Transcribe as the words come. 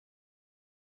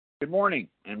Good morning,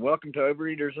 and welcome to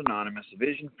Overeaters Anonymous, a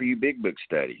Vision for You Big Book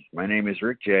study. My name is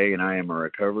Rick J., and I am a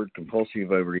recovered compulsive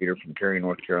overeater from Cary,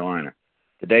 North Carolina.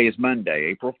 Today is Monday,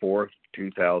 April 4th,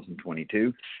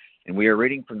 2022, and we are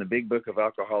reading from the Big Book of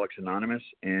Alcoholics Anonymous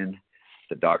in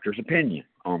the Doctor's Opinion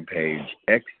on page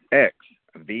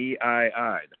xxvii,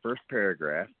 the first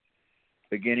paragraph,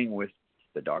 beginning with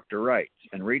the Doctor Writes,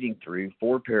 and reading through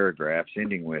 4 paragraphs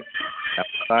ending with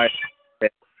outside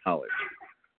knowledge.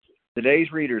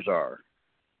 Today's readers are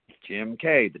Jim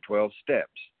K., the 12 Steps,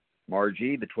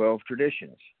 Margie, the 12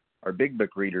 Traditions. Our Big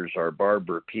Book readers are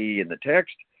Barbara P. in the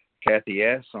text, Kathy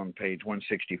S. on page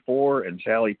 164, and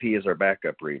Sally P. is our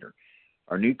backup reader.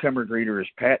 Our newcomer greeter is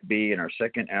Pat B., and our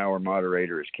second hour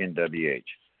moderator is Ken W.H.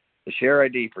 The share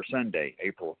ID for Sunday,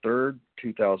 April 3rd,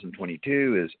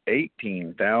 2022 is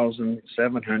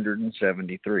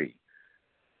 18,773.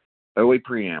 OA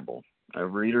Preamble.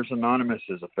 Overeaters Anonymous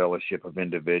is a fellowship of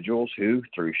individuals who,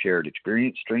 through shared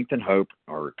experience, strength, and hope,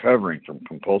 are recovering from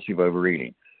compulsive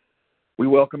overeating. We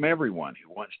welcome everyone who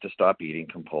wants to stop eating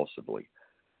compulsively.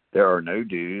 There are no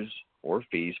dues or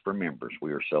fees for members.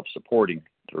 We are self-supporting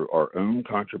through our own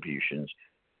contributions,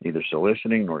 neither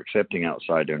soliciting nor accepting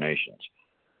outside donations.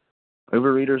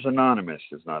 Overeaters Anonymous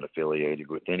is not affiliated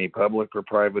with any public or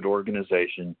private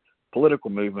organization, political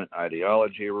movement,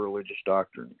 ideology, or religious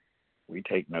doctrine. We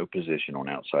take no position on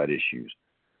outside issues.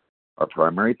 Our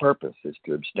primary purpose is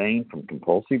to abstain from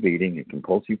compulsive eating and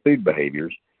compulsive food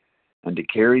behaviors and to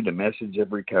carry the message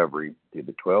of recovery through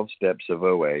the 12 steps of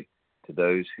OA to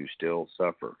those who still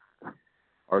suffer.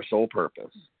 Our sole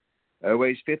purpose.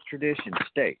 OA's 5th tradition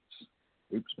states,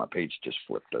 my page just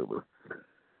flipped over.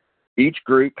 Each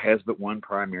group has but one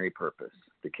primary purpose,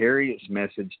 to carry its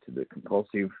message to the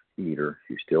compulsive eater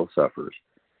who still suffers.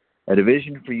 At a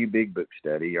Vision for You Big Book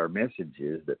study, our message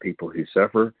is that people who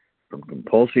suffer from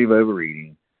compulsive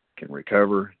overeating can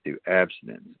recover through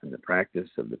abstinence and the practice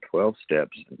of the 12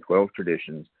 steps and 12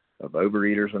 traditions of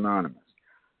Overeaters Anonymous.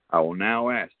 I will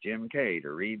now ask Jim K. to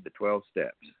read the 12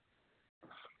 steps.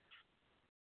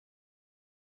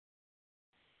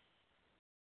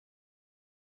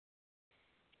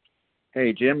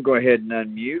 Hey, Jim, go ahead and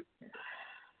unmute.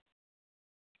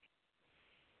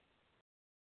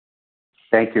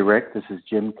 Thank you, Rick. This is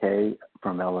Jim K.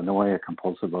 from Illinois, a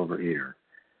compulsive overeater.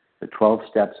 The 12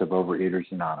 steps of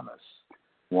Overeaters Anonymous.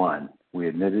 1. We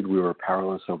admitted we were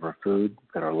powerless over food,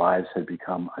 that our lives had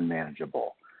become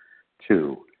unmanageable.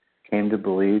 2. Came to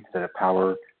believe that a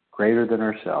power greater than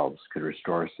ourselves could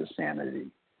restore us to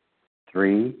sanity.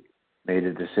 3. Made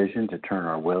a decision to turn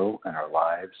our will and our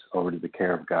lives over to the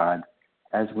care of God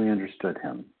as we understood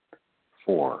Him.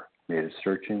 4. Made a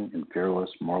searching and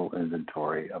fearless moral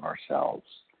inventory of ourselves.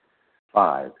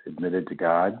 5. Admitted to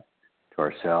God, to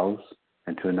ourselves,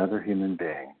 and to another human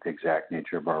being the exact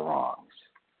nature of our wrongs.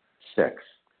 6.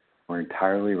 We're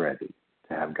entirely ready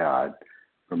to have God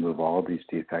remove all these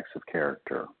defects of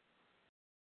character.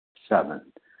 7.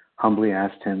 Humbly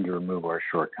asked Him to remove our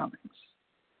shortcomings.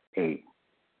 8.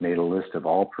 Made a list of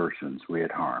all persons we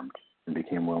had harmed and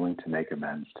became willing to make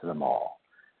amends to them all.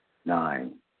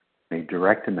 9. Made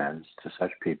direct amends to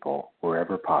such people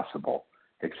wherever possible,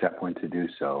 except when to do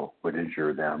so would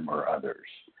injure them or others.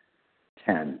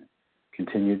 10.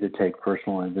 Continued to take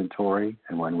personal inventory,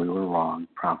 and when we were wrong,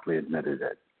 promptly admitted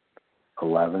it.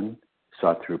 11.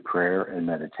 Sought through prayer and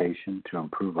meditation to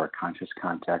improve our conscious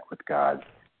contact with God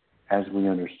as we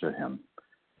understood Him,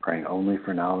 praying only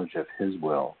for knowledge of His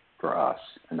will for us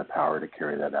and the power to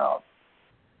carry that out.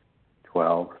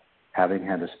 12. Having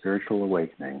had a spiritual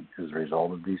awakening as a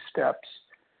result of these steps,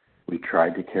 we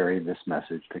tried to carry this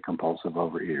message to compulsive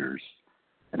overeaters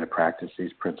and to practice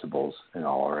these principles in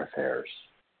all our affairs.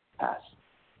 Pass.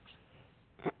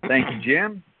 Thank you,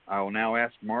 Jim. I will now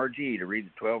ask Margie to read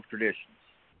the 12 traditions.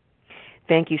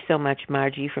 Thank you so much,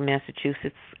 Margie from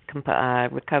Massachusetts,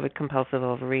 recovered compulsive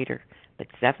overeater, but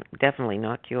definitely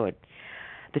not cured.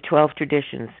 The 12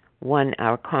 traditions. 1.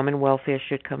 Our common welfare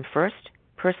should come first.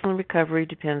 Personal recovery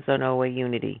depends on OA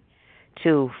unity.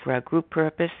 2. For our group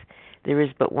purpose, there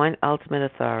is but one ultimate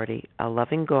authority, our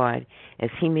loving God,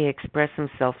 as He may express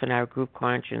Himself in our group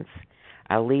conscience.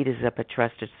 Our leaders are but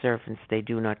trusted servants, they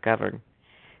do not govern.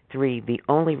 3. The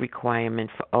only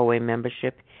requirement for OA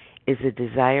membership is a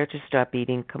desire to stop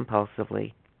eating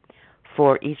compulsively.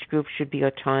 4. Each group should be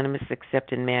autonomous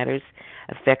except in matters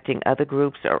affecting other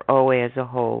groups or OA as a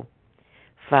whole.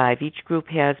 5. Each group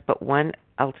has but one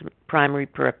ultimate primary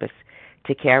purpose,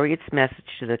 to carry its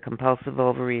message to the compulsive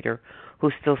overeater who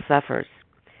still suffers.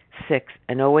 6.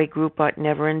 An OA group ought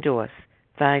never endorse,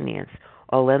 finance,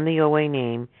 or lend the OA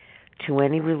name to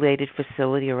any related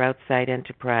facility or outside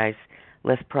enterprise,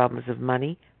 lest problems of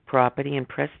money, property and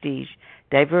prestige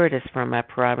divert us from our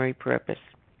primary purpose.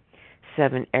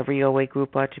 7. Every OA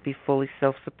group ought to be fully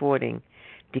self-supporting,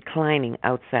 declining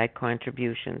outside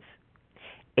contributions.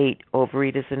 8.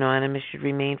 Overeaters Anonymous should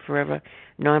remain forever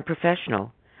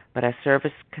non-professional, but our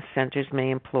service centers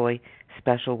may employ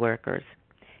special workers.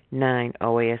 9.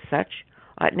 OA as such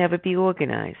ought never be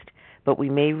organized, but we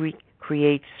may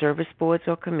create service boards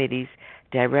or committees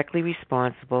directly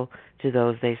responsible to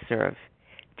those they serve.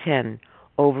 10.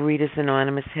 Overeaters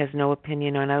Anonymous has no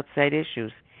opinion on outside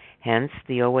issues. Hence,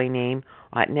 the OA name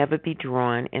ought never be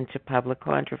drawn into public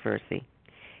controversy.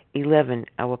 11.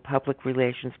 Our public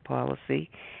relations policy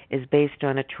is based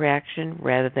on attraction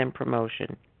rather than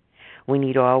promotion. We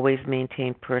need always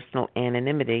maintain personal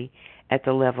anonymity at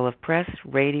the level of press,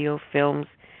 radio, films,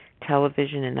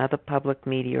 television, and other public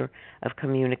media of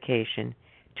communication.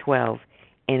 12.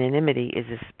 Anonymity is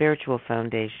a spiritual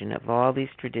foundation of all these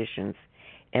traditions,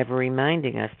 ever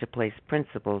reminding us to place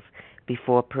principles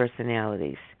before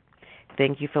personalities.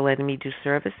 Thank you for letting me do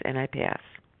service, and I pass.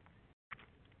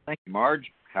 Thank you,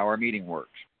 Marge. How our meeting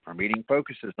works. Our meeting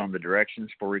focuses on the directions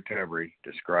for recovery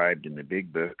described in the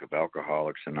Big Book of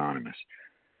Alcoholics Anonymous.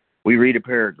 We read a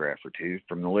paragraph or two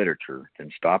from the literature, then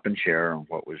stop and share on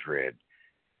what was read.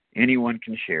 Anyone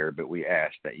can share, but we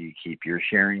ask that you keep your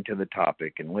sharing to the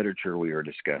topic and literature we are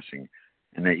discussing,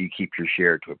 and that you keep your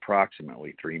share to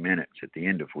approximately 3 minutes, at the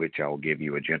end of which I will give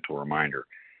you a gentle reminder.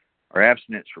 Our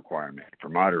abstinence requirement for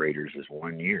moderators is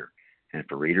 1 year, and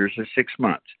for readers is 6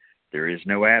 months. There is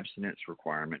no abstinence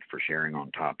requirement for sharing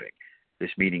on topic.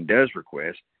 This meeting does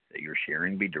request that your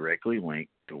sharing be directly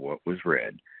linked to what was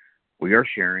read. We are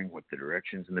sharing what the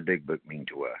directions in the Big Book mean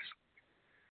to us.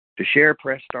 To share,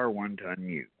 press *1 to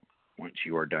unmute. Once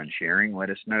you are done sharing, let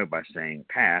us know by saying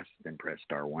pass, then press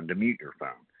 *1 to mute your phone.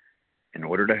 In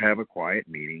order to have a quiet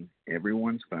meeting,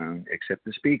 everyone's phone except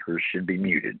the speaker's should be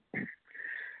muted.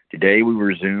 Today we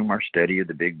resume our study of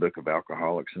the Big Book of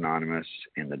Alcoholics Anonymous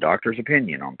in the doctor's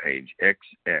opinion on page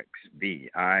xxvii,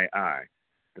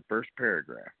 the first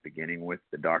paragraph, beginning with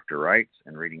the doctor writes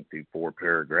and reading through 4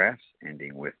 paragraphs,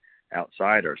 ending with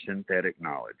outside our synthetic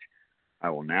knowledge. I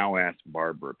will now ask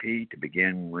Barbara P. to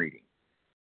begin reading.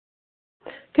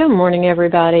 Good morning,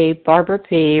 everybody. Barbara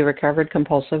P., recovered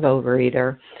compulsive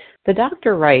overeater. The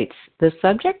doctor writes, the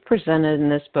subject presented in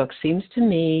this book seems to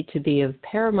me to be of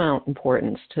paramount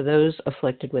importance to those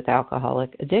afflicted with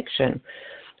alcoholic addiction.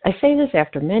 I say this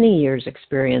after many years'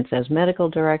 experience as medical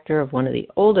director of one of the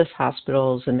oldest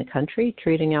hospitals in the country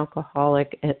treating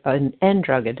alcoholic and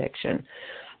drug addiction.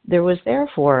 There was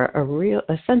therefore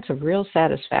a sense of real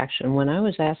satisfaction when I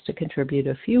was asked to contribute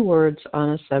a few words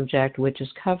on a subject which is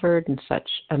covered in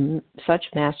such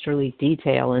masterly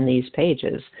detail in these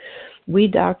pages. We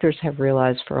doctors have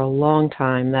realized for a long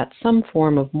time that some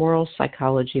form of moral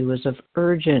psychology was of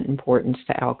urgent importance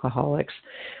to alcoholics,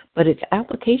 but its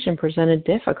application presented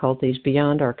difficulties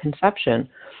beyond our conception.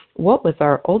 What with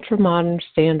our ultra-modern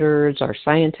standards, our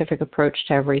scientific approach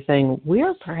to everything, we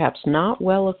are perhaps not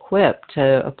well equipped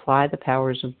to apply the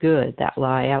powers of good that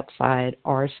lie outside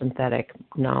our synthetic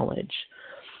knowledge.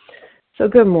 So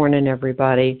good morning,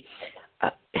 everybody.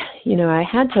 I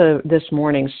had to this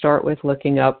morning start with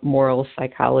looking up moral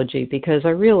psychology because I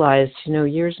realized,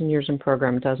 years and years in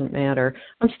program doesn't matter.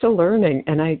 I'm still learning,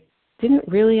 and I didn't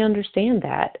really understand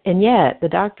that. And yet, the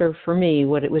doctor, for me,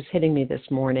 what it was hitting me this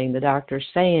morning, the doctor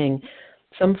saying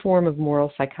some form of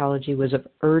moral psychology was of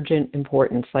urgent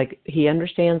importance. Like, he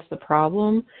understands the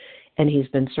problem, and he's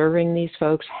been serving these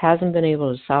folks, hasn't been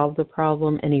able to solve the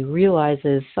problem, and he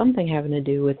realizes something having to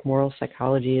do with moral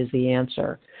psychology is the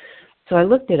answer. So I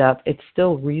looked it up. It's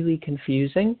still really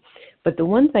confusing, but the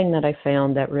one thing that I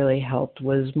found that really helped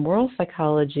was moral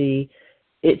psychology.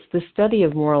 It's the study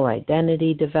of moral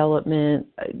identity development,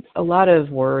 a lot of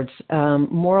words.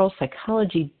 Moral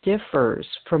psychology differs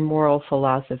from moral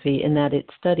philosophy in that it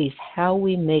studies how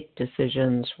we make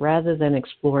decisions rather than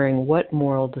exploring what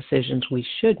moral decisions we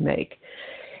should make.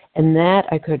 And that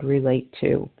I could relate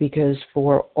to because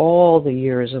for all the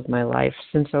years of my life,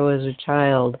 since I was a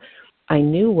child, I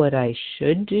knew what I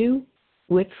should do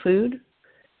with food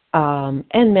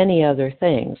and many other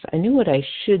things. I knew what I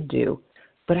should do,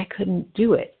 but I couldn't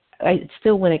do it.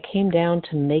 Still, when it came down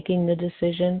to making the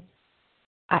decision,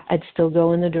 I'd still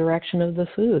go in the direction of the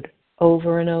food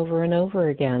over and over and over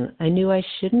again. I knew I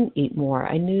shouldn't eat more.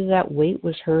 I knew that weight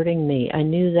was hurting me. I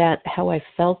knew that how I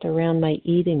felt around my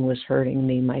eating was hurting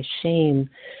me, my shame,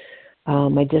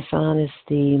 my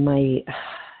dishonesty,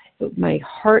 my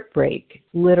heartbreak,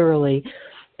 literally,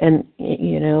 and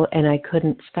I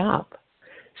couldn't stop.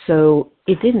 So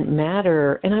it didn't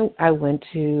matter, and I went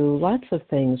to lots of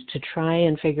things to try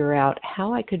and figure out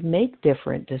how I could make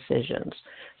different decisions.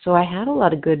 So I had a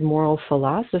lot of good moral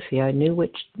philosophy. I knew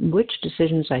which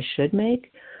decisions I should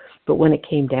make, but when it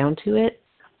came down to it,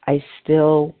 I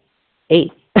still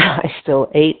ate. I still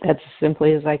ate. That's as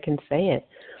simply as I can say it.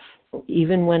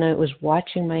 Even when I was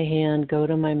watching my hand go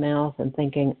to my mouth and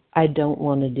thinking, I don't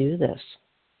want to do this.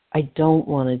 I don't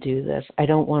want to do this. I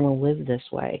don't want to live this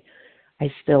way.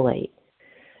 I still ate.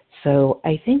 So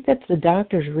I think that the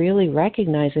doctors really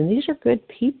recognize, and these are good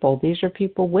people. These are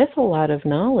people with a lot of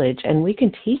knowledge, and we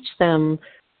can teach them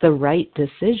the right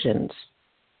decisions,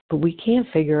 but we can't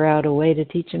figure out a way to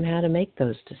teach them how to make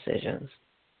those decisions.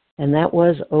 And that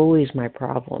was always my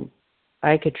problem.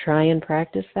 I could try and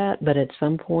practice that, but at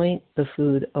some point, the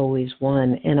food always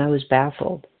won, and I was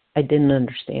baffled. I didn't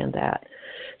understand that.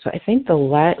 So I think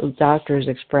the doctors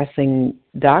expressing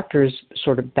doctors'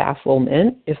 sort of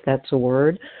bafflement, if that's a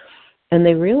word, and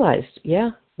they realized, yeah,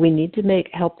 we need to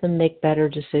help them make better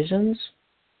decisions,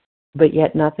 but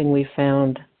yet nothing we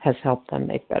found has helped them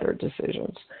make better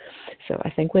decisions. So I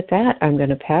think with that, I'm going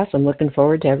to pass. I'm looking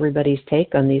forward to everybody's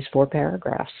take on these 4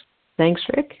 paragraphs. Thanks,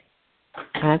 Rick.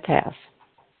 I pass.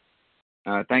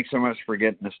 Thanks so much for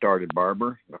getting us started,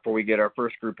 Barbara. Before we get our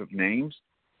first group of names,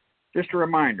 just a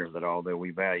reminder that although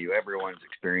we value everyone's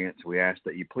experience, we ask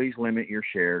that you please limit your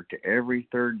share to every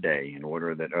third day in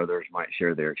order that others might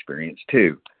share their experience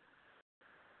too.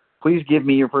 Please give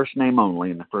me your first name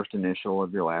only and the first initial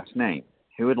of your last name.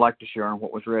 Who would like to share on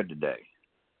what was read today?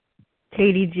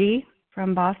 Katie G.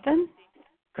 from Boston.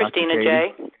 Christina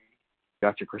J.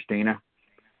 Gotcha, Christina.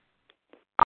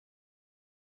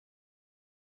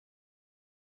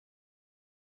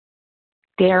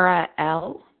 Dara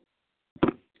L.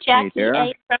 Jackie Hey, Dara.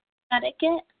 A. from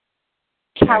Connecticut.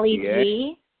 Kelly Jackie A.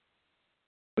 G.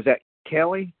 Was that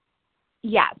Kelly?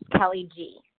 Yes, Kelly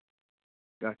G.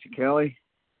 Gotcha, Kelly.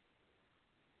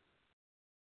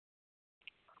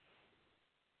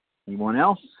 Anyone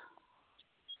else?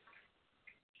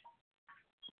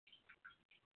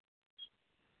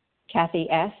 Kathy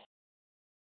S.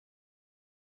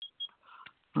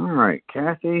 All right,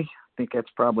 Kathy. I think that's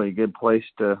probably a good place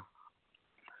to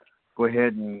go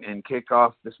ahead and kick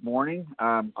off this morning.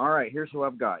 All right, here's who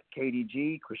I've got. Katie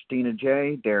G, Christina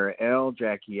J, Dara L,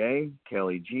 Jackie A,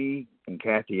 Kelly G, and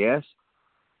Kathy S.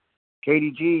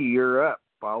 Katie G, you're up,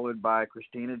 followed by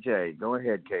Christina J. Go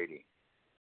ahead, Katie.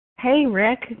 Hey,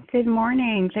 Rick. Good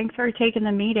morning. Thanks for taking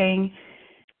the meeting.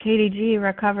 Katie G.,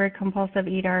 recovered compulsive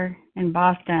eater in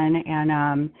Boston.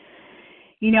 And,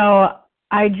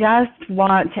 I just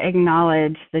want to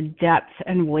acknowledge the depth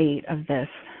and weight of this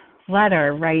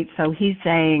letter, right? So he's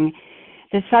saying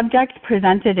the subjects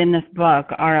presented in this book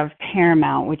are of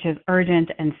paramount, which is urgent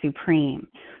and supreme.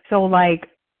 So, I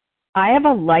have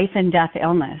a life and death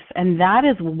illness, and that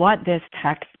is what this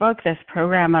textbook, this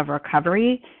program of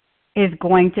recovery, is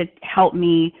going to help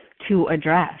me to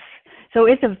address. So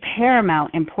it's of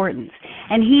paramount importance.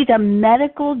 And he's a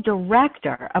medical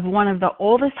director of one of the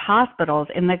oldest hospitals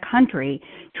in the country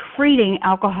treating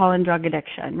alcohol and drug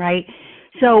addiction, right?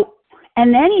 So,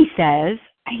 and then he says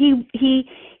he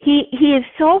is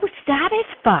so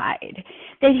satisfied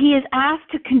that he is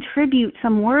asked to contribute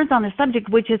some words on the subject,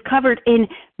 which is covered in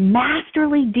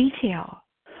masterly detail.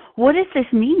 What does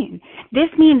this mean? This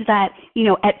means that,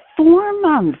 at 4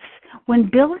 months, when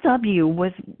Bill W.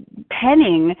 was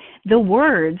penning the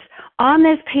words on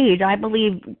this page, I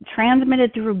believe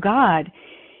transmitted through God,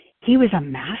 he was a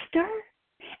master?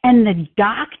 And the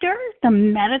doctor, the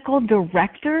medical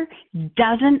director,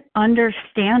 doesn't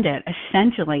understand it,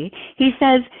 essentially. He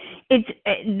says,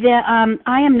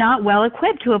 I am not well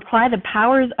equipped to apply the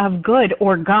powers of good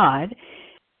or God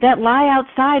that lie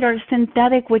outside our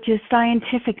synthetic, which is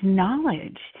scientific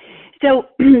knowledge. So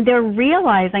they're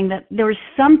realizing that there's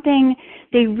something,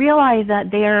 they realize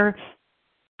that there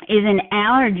is an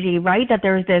allergy, right? That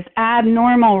there's this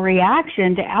abnormal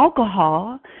reaction to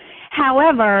alcohol.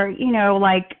 However,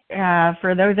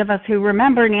 for those of us who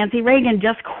remember, Nancy Reagan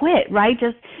just quit, right?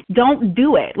 Just don't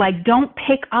do it. Don't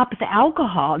pick up the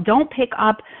alcohol. Don't pick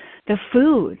up the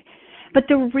food. But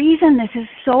the reason this is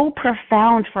so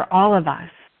profound for all of us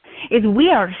is we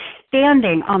are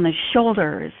standing on the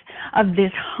shoulders of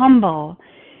this humble,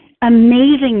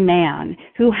 amazing man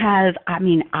who has,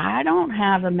 I don't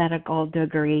have a medical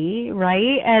degree,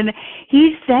 right? And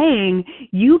he's saying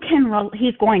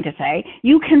he's going to say,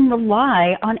 you can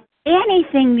rely on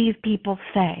anything these people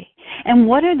say. And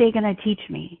what are they going to teach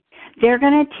me? They're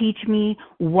going to teach me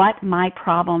what my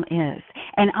problem is.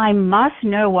 And I must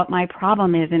know what my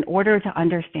problem is in order to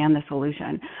understand the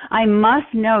solution. I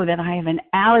must know that I have an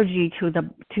allergy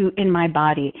to in my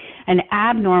body, an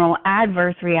abnormal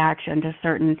adverse reaction to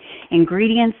certain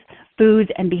ingredients, foods,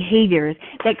 and behaviors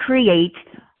that create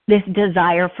this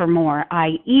desire for more.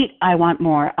 I eat, I want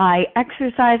more. I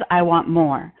exercise, I want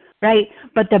more, right?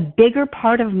 But the bigger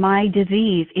part of my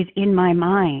disease is in my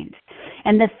mind.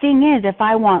 And the thing is, if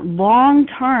I want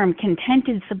long-term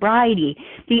contented sobriety,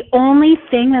 the only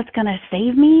thing that's going to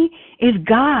save me is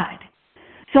God.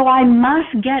 So I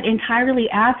must get entirely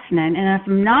abstinent, and if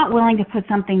I'm not willing to put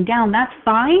something down, that's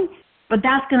fine, but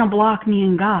that's going to block me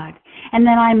and God. And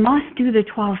then I must do the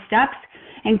 12 steps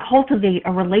and cultivate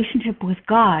a relationship with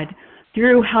God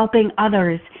through helping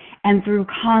others and through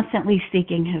constantly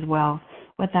seeking His will.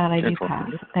 With that, I do pass.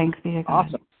 Thanks be to God.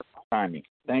 Awesome timing.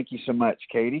 Thank you so much,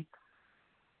 Katie.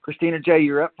 Christina J.,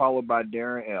 you're up, followed by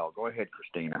Dara L. Go ahead,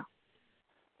 Christina.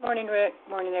 Morning, Rick.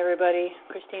 Morning, everybody.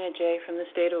 Christina J. from the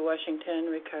state of Washington,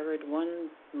 recovered one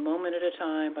moment at a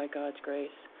time by God's grace.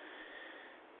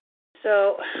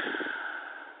 So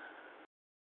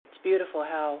it's beautiful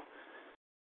how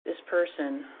this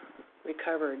person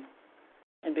recovered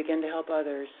and began to help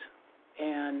others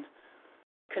and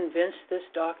convinced this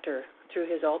doctor through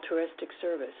his altruistic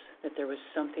service that there was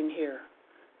something here,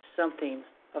 something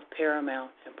of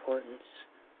paramount importance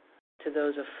to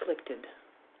those afflicted.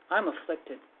 I'm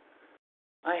afflicted.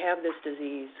 I have this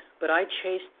disease, but I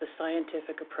chased the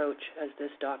scientific approach, as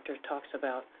this doctor talks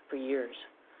about, for years.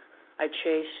 I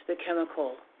chased the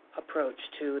chemical approach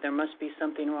to there must be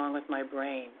something wrong with my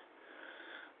brain.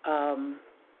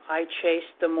 I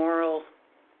chased the moral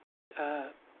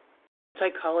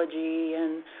psychology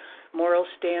and moral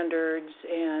standards,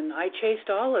 and I chased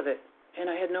all of it, and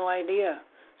I had no idea.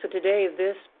 So today,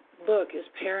 this book is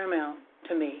paramount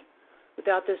to me.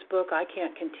 Without this book, I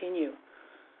can't continue.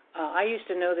 I used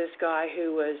to know this guy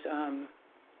who was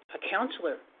a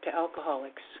counselor to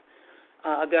alcoholics,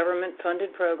 a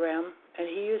government-funded program, and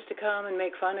he used to come and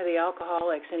make fun of the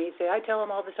alcoholics, and he'd say, I tell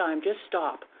them all the time, just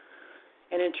stop.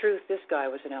 And in truth, this guy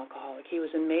was an alcoholic. He was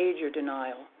in major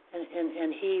denial,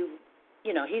 and he,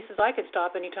 he says, I could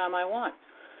stop anytime I want.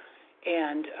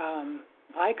 And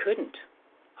I couldn't.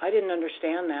 I didn't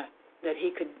understand that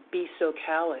he could be so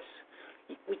callous.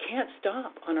 We can't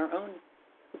stop on our own.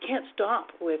 We can't stop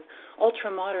with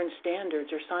ultra-modern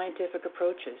standards or scientific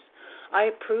approaches.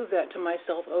 I proved that to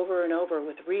myself over and over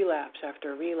with relapse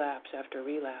after relapse after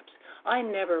relapse. I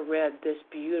never read this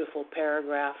beautiful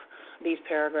paragraph, these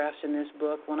paragraphs in this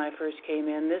book when I first came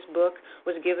in. This book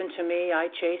was given to me. I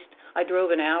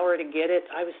drove an hour to get it.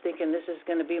 I was thinking this is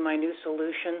going to be my new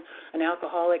solution. An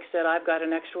alcoholic said, I've got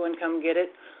an extra one, come get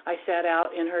it. I sat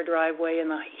out in her driveway in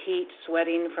the heat,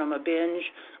 sweating from a binge,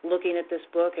 looking at this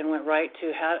book, and went right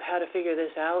to how to figure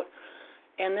this out.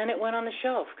 And then it went on the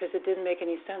shelf because it didn't make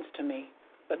any sense to me.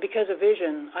 But because of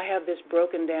vision, I have this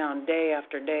broken down day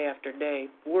after day after day,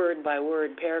 word by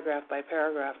word, paragraph by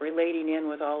paragraph, relating in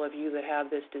with all of you that have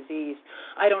this disease.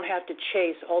 I don't have to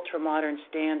chase ultra-modern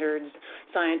standards,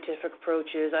 scientific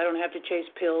approaches. I don't have to chase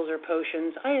pills or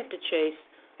potions. I have to chase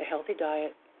a healthy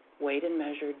diet, weighed and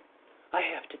measured. I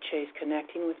have to chase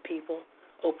connecting with people,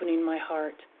 opening my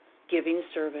heart, giving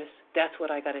service. That's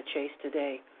what I got to chase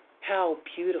today. How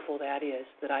beautiful that is,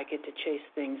 that I get to chase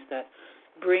things that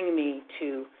bring me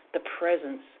to the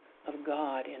presence of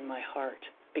God in my heart,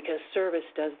 because service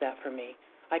does that for me.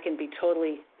 I can be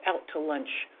totally out to lunch,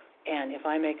 and if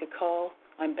I make a call,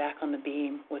 I'm back on the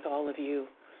beam with all of you.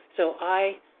 So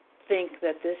I think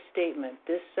that this statement,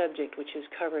 this subject, which is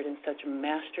covered in such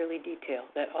masterly detail,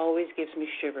 that always gives me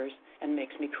shivers and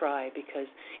makes me cry, because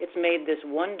it's made this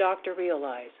one doctor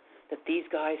realize that these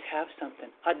guys have something.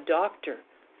 A doctor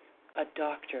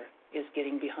is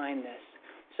getting behind this.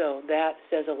 So that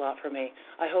says a lot for me.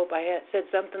 I hope I had said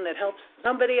something that helps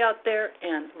somebody out there,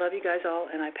 and love you guys all,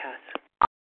 and I pass.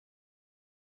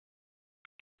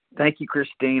 Thank you,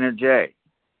 Christina J.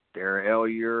 Dara L.,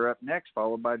 you're up next,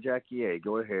 followed by Jackie A.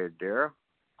 Go ahead, Dara.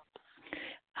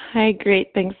 Hi,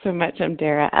 great. Thanks so much. I'm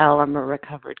Dara L. I'm a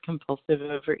recovered compulsive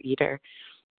overeater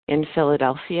in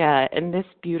Philadelphia. And this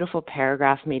beautiful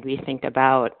paragraph made me think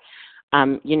about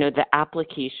the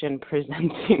application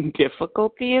presenting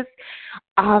difficulties.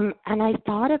 And I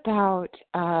thought about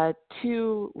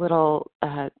two little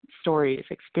stories,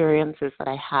 experiences that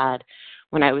I had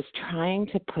when I was trying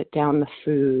to put down the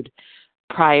food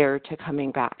prior to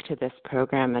coming back to this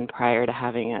program and prior to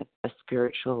having a a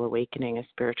spiritual awakening, a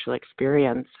spiritual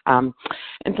experience. And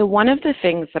so one of the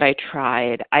things that I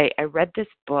tried, I read this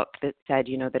book that said,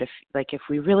 that if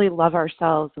we really love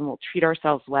ourselves and we'll treat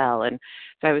ourselves well. And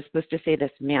so I was supposed to say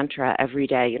this mantra every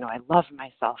day, I love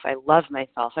myself, I love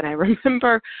myself. And I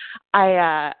remember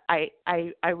I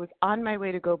was on my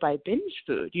way to go buy binge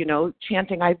food,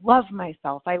 chanting, I love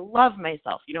myself, I love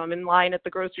myself. I'm in line at the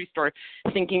grocery store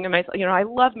thinking to myself, I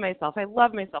love myself,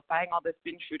 buying all this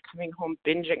binge food, coming home,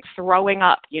 binging, throwing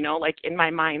up, in my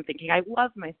mind, thinking, I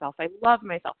love myself,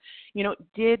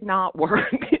 did not work.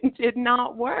 It did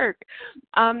not work.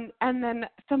 And then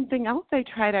something else I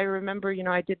tried, I remember,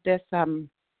 I did this,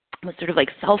 was sort of like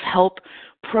self-help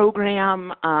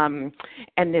program, and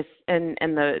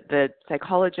the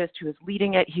psychologist who was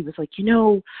leading it, he was like,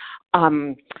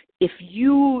 if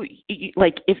you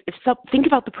think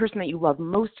about the person that you love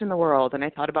most in the world, and I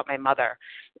thought about my mother,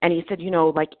 and he said,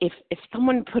 if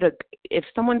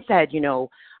someone said, you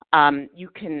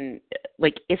can,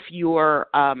 if you're,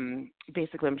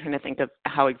 basically, I'm trying to think of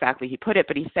how exactly he put it,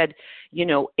 but he said,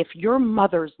 if your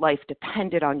mother's life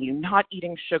depended on you not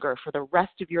eating sugar for the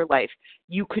rest of your life,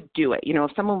 you could do it.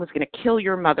 If someone was going to kill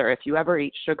your mother if you ever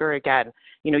eat sugar again,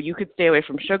 you could stay away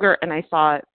from sugar. And I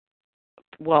thought,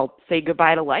 well, say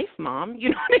goodbye to life, Mom. You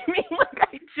know what I mean?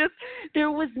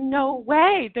 There was no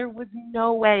way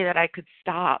that I could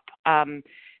stop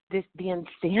the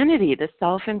insanity, the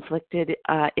self-inflicted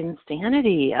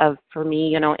insanity of, for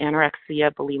me,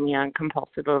 anorexia, bulimia, and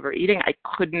compulsive overeating. I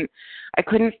couldn't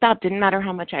stop. Didn't matter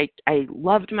how much I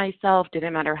loved myself.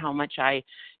 Didn't matter how much I,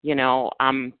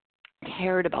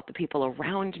 cared about the people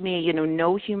around me.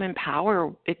 No human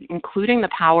power, including the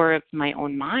power of my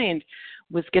own mind,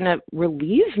 was going to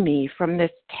relieve me from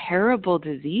this terrible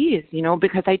disease,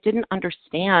 because I didn't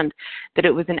understand that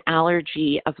it was an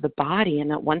allergy of the body,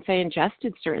 and that once I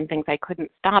ingested certain things, I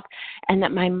couldn't stop, and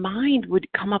that my mind would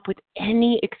come up with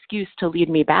any excuse to lead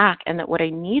me back, and that what I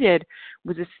needed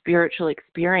was a spiritual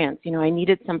experience. I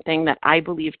needed something that I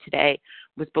believe today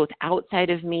was both outside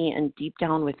of me and deep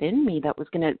down within me that was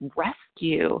going to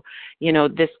rescue,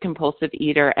 this compulsive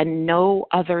eater. And no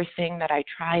other thing that I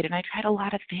tried, and I tried a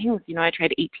lot of things, I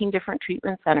tried 18 different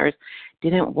treatment centers,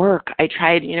 didn't work. I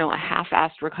tried, a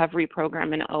half-assed recovery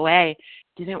program in OA,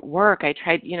 didn't work. I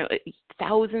tried,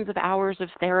 thousands of hours of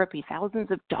therapy, thousands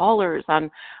of dollars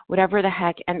on whatever the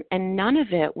heck, and none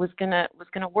of it was gonna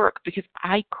work, because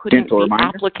I couldn't.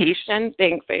 The application,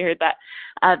 thanks, I heard that.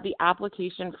 The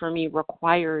application for me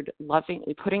required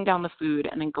putting down the food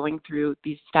and then going through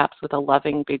these steps with a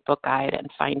loving big book guide and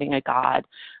finding a God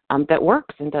that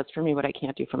works and does for me what I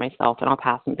can't do for myself. And I'll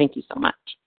pass. And thank you so much.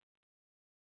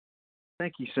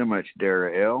 Thank you so much,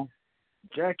 Dara L.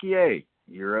 Jackie A.,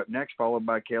 you're up next, followed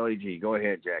by Kelly G. Go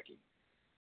ahead, Jackie.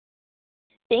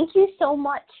 Thank you so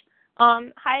much.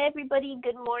 Hi, everybody.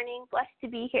 Good morning. Blessed to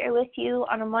be here with you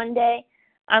on a Monday.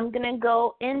 I'm going to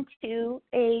go into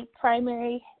a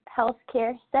primary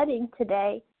healthcare setting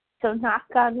today. So knock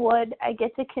on wood, I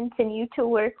get to continue to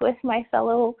work with my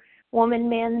fellow woman,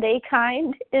 man, they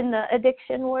kind in the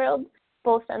addiction world,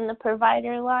 both on the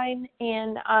provider line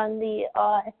and on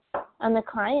the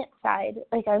client side.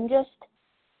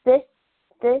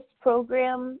 This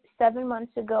program 7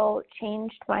 months ago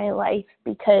changed my life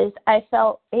because I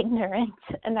felt ignorant,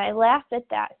 and I laugh at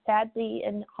that sadly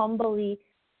and humbly,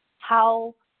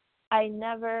 how I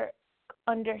never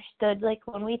understood,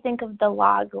 when we think of the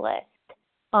log list,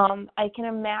 I can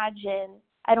imagine,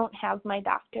 I don't have my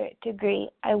doctorate degree,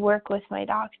 I work with my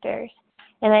doctors,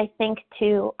 and I think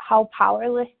too how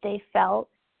powerless they felt,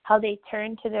 how they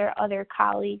turned to their other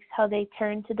colleagues, how they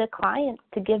turned to the clients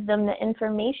to give them the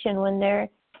information when they're,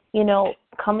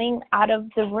 coming out of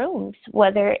the rooms,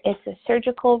 whether it's a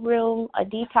surgical room, a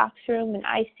detox room, an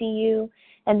ICU,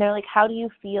 and they're like, how do you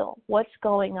feel? What's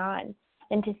going on?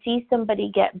 And to see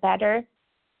somebody get better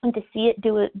and to see it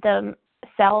do it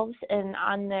themselves and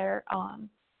on their,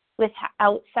 with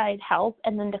outside help,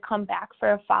 and then to come back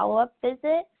for a follow-up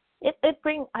visit, it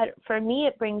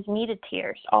brings me to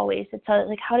tears always. It's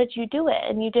like, how did you do it?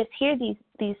 And you just hear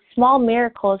these small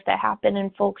miracles that happen in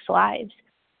folks' lives.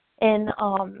 And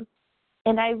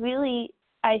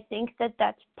I think that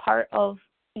that's part of,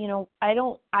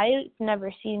 I've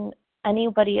never seen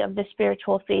anybody of the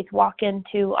spiritual faith walk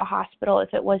into a hospital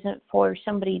if it wasn't for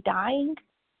somebody dying,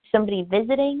 somebody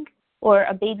visiting, or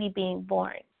a baby being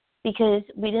born, because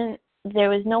there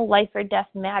was no life or death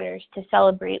matters to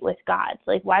celebrate with God.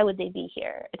 Like, why would they be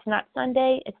here? It's not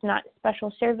Sunday. It's not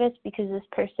special service because this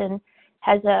person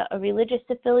has a religious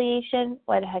affiliation.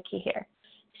 Why the heck are you here?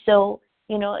 So,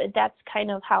 that's kind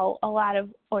of how a lot of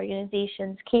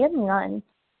organizations can run.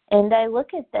 And I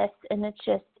look at this and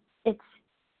it's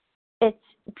it's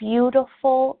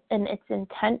beautiful and it's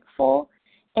intentful,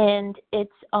 and it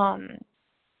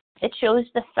shows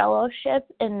the fellowship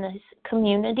in this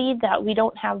community that we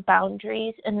don't have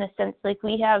boundaries, in the sense like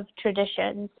we have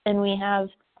traditions and we have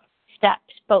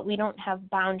steps, but we don't have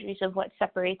boundaries of what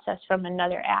separates us from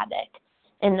another addict.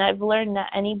 And I've learned that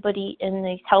anybody in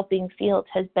these helping fields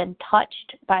has been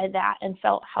touched by that and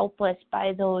felt helpless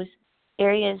by those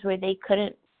areas where they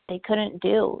couldn't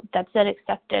do. That's that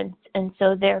acceptance. And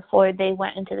so therefore they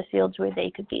went into the fields where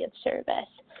they could be of service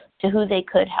to who they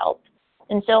could help.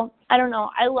 And so, I don't know,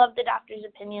 I love the doctor's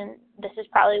opinion. This is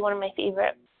probably one of my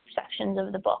favorite sections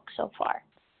of the book so far.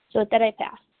 So with that, I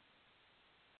pass.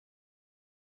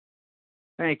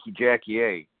 Thank you, Jackie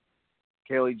A.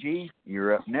 Kelly G.,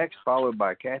 you're up next, followed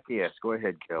by Kathy S. Go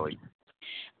ahead, Kelly.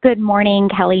 Good morning,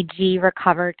 Kelly G.,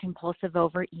 recovered compulsive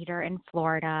overeater in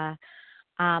Florida.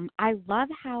 I love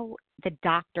how the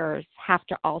doctors have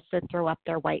to also throw up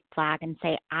their white flag and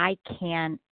say, I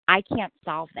can't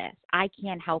solve this. I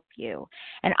can't help you.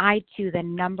 And I, too, the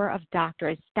number of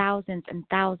doctors, thousands and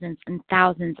thousands and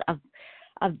thousands of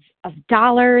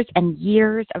dollars and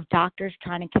years of doctors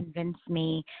trying to convince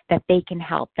me that they can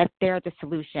help, that they're the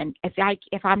solution.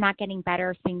 If I'm not getting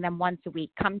better, seeing them once a week,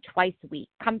 come twice a week,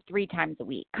 come 3 times a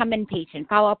week, come inpatient,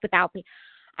 follow up with outpatient.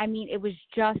 I mean, it was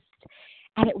just,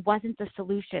 and it wasn't the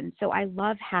solution. So I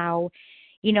love how,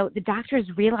 the doctors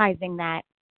realizing that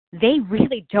they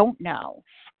really don't know.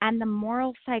 And the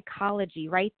moral psychology,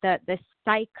 right? The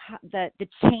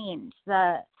change,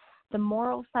 the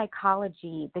moral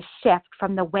psychology, the shift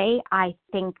from the way I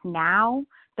think now,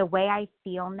 the way I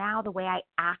feel now, the way I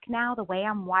act now, the way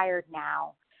I'm wired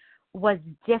now was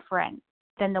different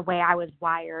than the way I was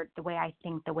wired, the way I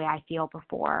think, the way I feel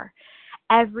before.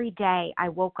 Every day I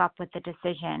woke up with the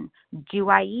decision, do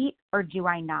I eat or do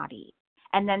I not eat?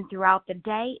 And then throughout the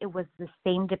day, it was the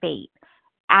same debate.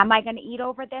 Am I going to eat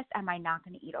over this? Am I not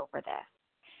going to eat over this?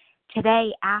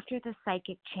 Today, after the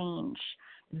psychic change,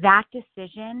 that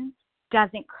decision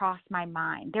doesn't cross my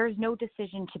mind. There is no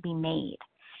decision to be made.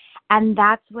 And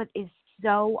that's what is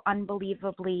so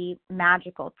unbelievably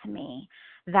magical to me,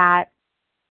 that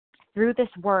through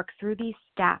this work, through these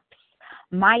steps,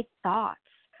 my thoughts,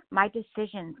 my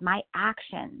decisions, my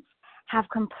actions have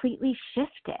completely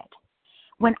shifted.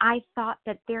 When I thought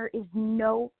that there is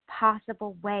no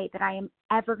possible way that I am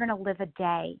ever going to live a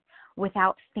day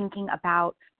without thinking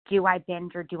about, do I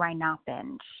binge or do I not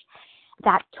binge?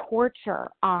 That torture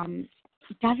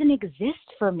doesn't exist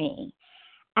for me.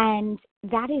 And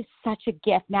that is such a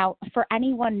gift. Now, for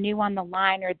anyone new on the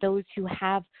line or those who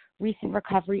have recent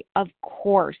recovery, of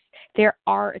course, there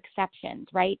are exceptions,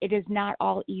 right? It is not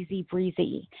all easy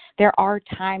breezy. There are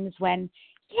times when,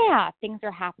 things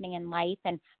are happening in life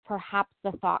and perhaps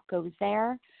the thought goes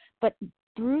there. But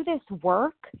through this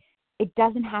work, it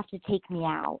doesn't have to take me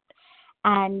out.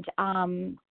 And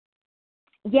I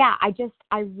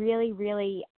really,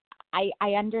 really,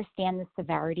 I understand the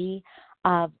severity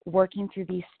of working through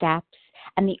these steps.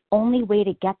 And the only way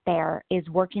to get there is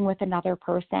working with another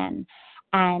person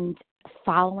and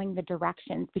following the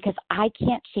directions, because I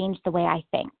can't change the way I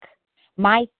think.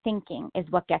 My thinking is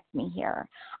what gets me here.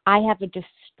 I have a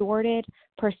distorted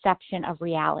perception of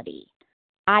reality.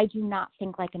 I do not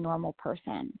think like a normal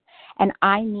person. And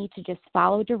I need to just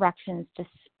follow directions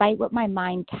despite what my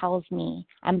mind tells me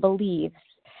and believes,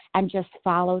 and just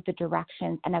follow the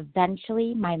directions. And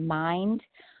eventually my mind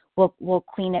will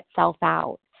clean itself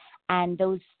out. And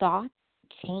those thoughts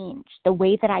change. The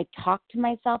way that I talk to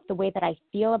myself, the way that I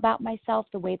feel about myself,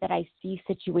 the way that I see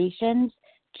situations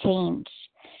change.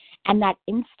 And that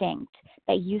instinct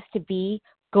that used to be,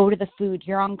 go to the food.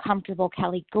 You're uncomfortable,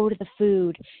 Kelly. Go to the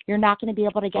food. You're not going to be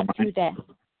able to get through this.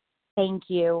 Thank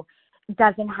you.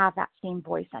 Doesn't have that same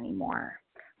voice anymore.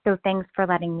 So thanks for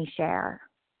letting me share.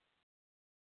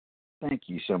 Thank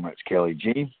you so much, Kelly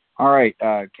G. All right,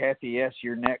 Kathy S.,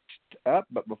 you're next up.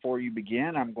 But before you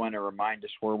begin, I'm going to remind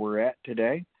us where we're at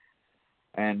today.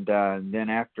 And then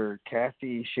after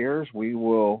Kathy shares, we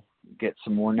will get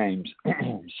some more names.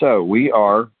 So we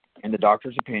are in the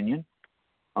doctor's opinion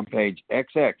on page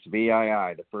xxvii,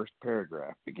 the first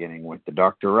paragraph, beginning with the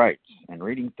doctor writes, and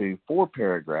reading through 4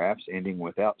 paragraphs, ending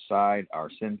with outside our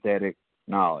synthetic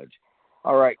knowledge.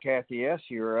 All right, Kathy S.,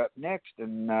 you're up next,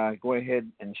 and go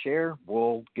ahead and share.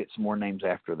 We'll get some more names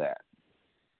after that.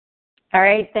 All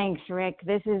right, thanks, Rick.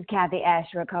 This is Kathy S.,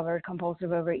 recovered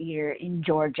compulsive overeater in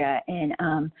Georgia,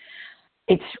 and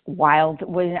it's wild.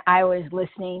 When I was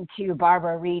listening to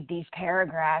Barbara read these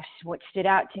paragraphs, what stood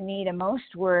out to me the most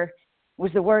was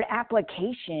the word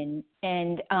application,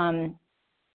 and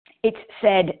it's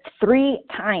said 3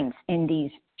 times in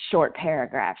these short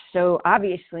paragraphs. So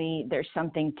obviously there's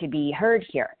something to be heard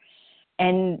here.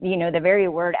 And, the very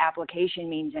word application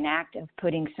means an act of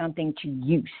putting something to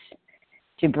use,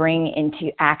 to bring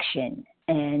into action.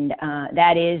 And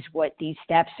that is what these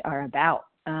steps are about.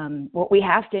 What we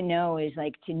have to know is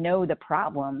to know the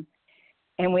problem,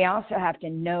 and we also have to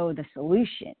know the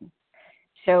solution.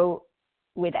 So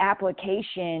with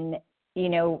application,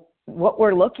 what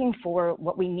we're looking for,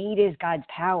 what we need is God's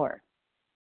power.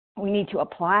 We need to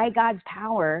apply God's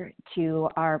power to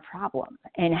our problem.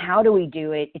 And how do we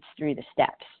do it? It's through the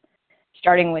steps.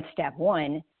 Starting with step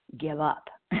 1, give up,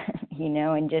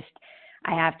 and just,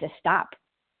 I have to stop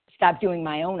doing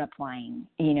my own applying,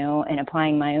 and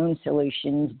applying my own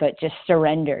solutions, but just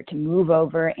surrender, to move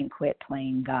over and quit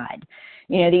playing God.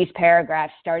 These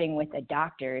paragraphs, starting with the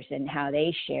doctors and how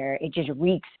they share, it just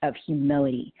reeks of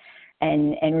humility.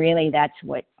 And really that's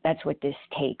what this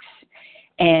takes.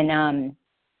 And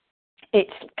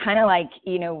it's kind of like,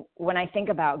 when I think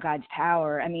about God's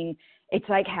power, I mean, it's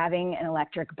like having an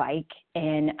electric bike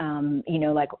and,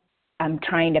 I'm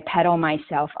trying to pedal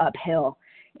myself uphill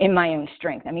in my own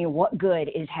strength. I mean, what good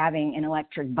is having an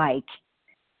electric bike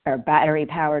or battery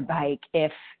powered bike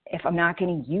if I'm not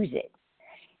going to use it?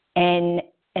 And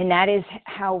that is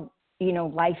how,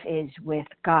 life is with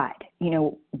God.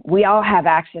 We all have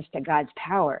access to God's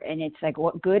power, and it's like,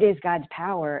 what good is God's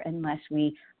power unless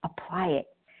we apply it?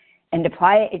 And to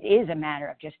apply it, it is a matter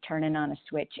of just turning on a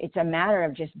switch. It's a matter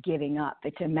of just giving up.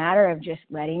 It's a matter of just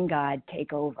letting God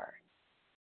take over.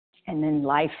 And then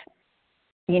life,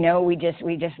 we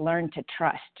just learn to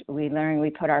trust. We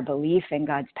put our belief in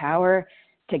God's power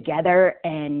together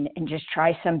and just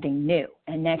try something new.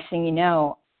 And next thing you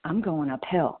know, I'm going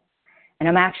uphill, and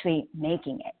I'm actually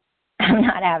making it. I'm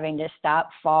not having to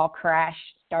stop, fall, crash,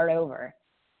 start over,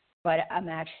 but I'm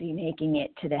actually making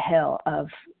it to the hill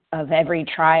of every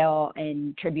trial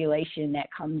and tribulation that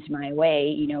comes my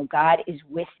way. God is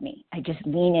with me. I just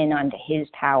lean in onto his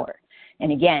power.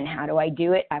 And again, how do I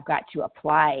do it? I've got to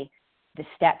apply the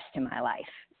steps to my life.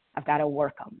 I've got to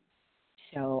work them.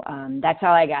 So that's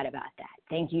all I got about that.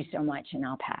 Thank you so much, and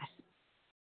I'll pass.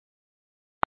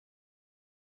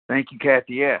 Thank you,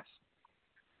 Kathy S.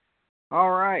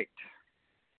 All right.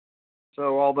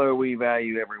 So although we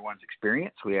value everyone's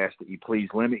experience, we ask that you please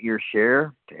limit your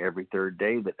share to every third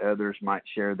day, that others might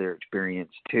share their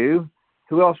experience too.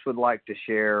 Who else would like to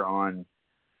share on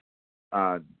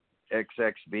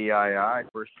xxvii,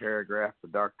 first paragraph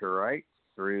of Dr. Wright,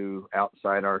 through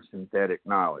outside our synthetic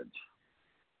knowledge?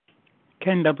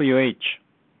 Ken W.H.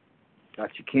 Got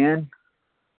you, Ken?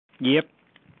 Yep.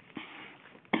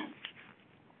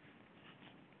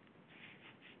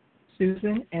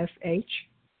 Susan S.H.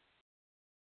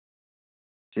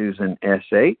 Susan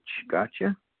S.H.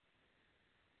 Gotcha.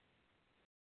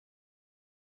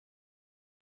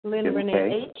 Lynn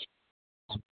Renee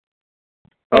H.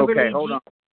 Okay, hold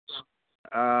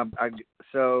on.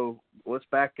 So let's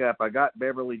back up. I got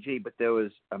Beverly G, but there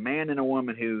was a man and a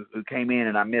woman who came in,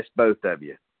 and I missed both of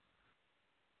you.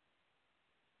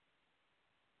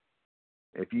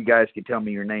 If you guys could tell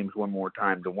me your names one more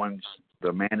time,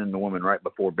 the man and the woman right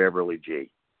before Beverly G.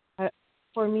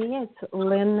 For me, it's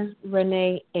Lynn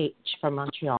Renee H. from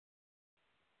Montreal.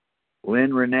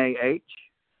 Lynn Renee H.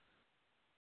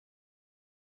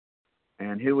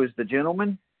 And who was the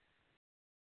gentleman?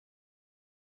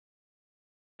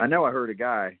 I know I heard a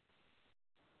guy.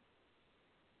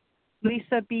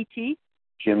 Lisa B.T.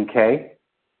 Jim K.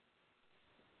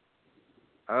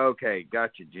 Okay,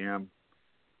 gotcha, Jim.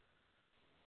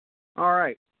 All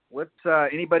right. Let's.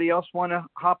 Anybody else want to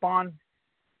hop on?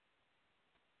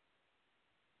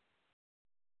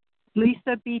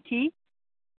 Lisa B.T.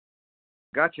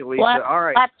 Gotcha, Lisa. All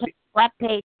right. What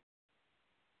page?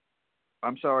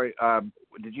 I'm sorry.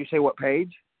 Did you say what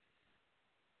page?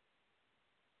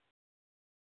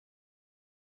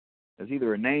 There's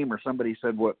either a name or somebody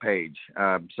said what page.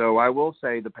 So I will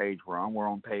say the page we're on. We're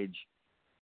on page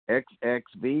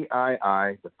xxvii,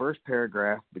 the first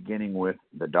paragraph beginning with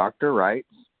the doctor writes.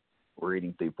 We're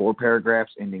reading through 4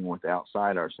 paragraphs ending with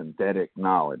outside our synthetic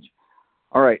knowledge.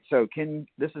 All right, so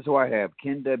this is who I have.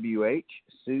 Ken W.H.,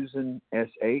 Susan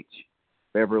S.H.,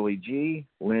 Beverly G.,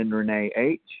 Lynn Renee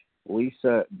H.,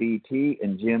 Lisa B.T.,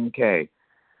 and Jim K.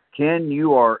 Ken,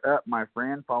 you are up, my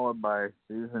friend, followed by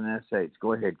Susan S.H.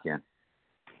 Go ahead, Ken.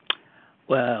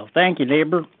 Well, thank you,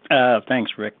 neighbor.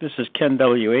 Thanks, Rick. This is Ken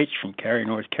W.H. from Cary,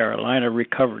 North Carolina,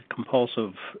 recovered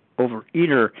compulsive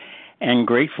overeater, and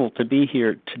grateful to be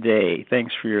here today.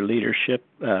 Thanks for your leadership,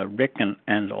 Rick,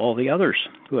 and all the others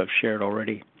who have shared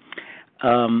already.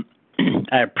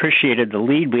 I appreciated the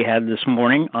lead we had this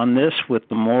morning on this with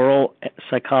the moral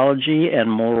psychology and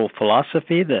moral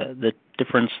philosophy. The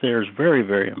difference there is very,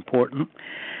 very important.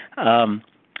 And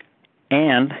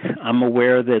I'm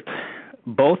aware that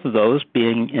both of those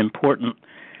being important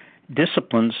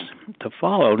disciplines to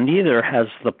follow, neither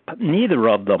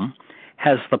of them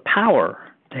has the power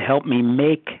to help me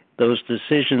make those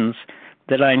decisions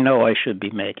that I know I should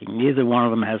be making. Neither one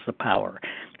of them has the power.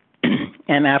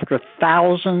 And after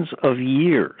thousands of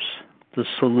years, the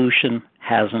solution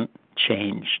hasn't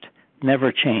changed,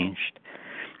 never changed.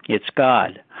 It's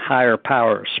God, higher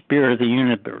power, spirit of the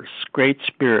universe, great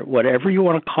spirit, whatever you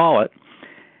want to call it.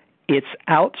 It's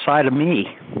outside of me.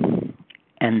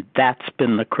 And that's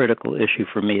been the critical issue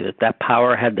for me, that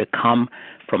power had to come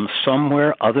from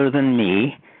somewhere other than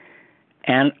me,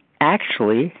 and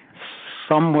actually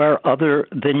somewhere other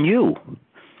than you.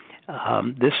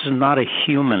 This is not a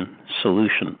human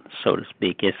solution, so to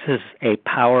speak. This is a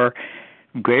power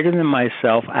greater than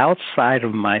myself, outside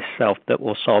of myself, that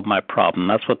will solve my problem.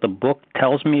 That's what the book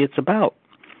tells me it's about.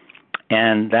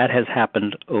 And that has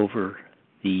happened over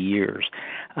the years.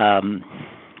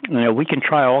 We can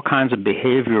try all kinds of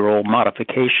behavioral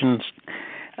modifications.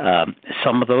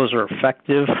 Some of those are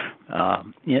effective,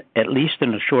 at least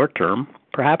in the short term,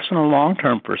 perhaps in the long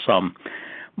term for some.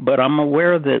 But I'm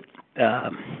aware that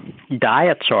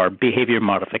diets are behavior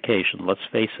modification. Let's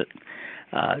face it.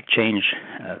 Change.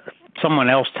 Someone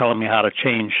else telling me how to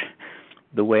change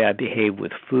the way I behave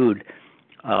with food.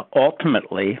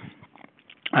 Ultimately,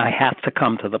 I have to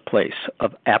come to the place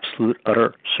of absolute,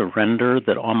 utter surrender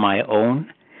that on my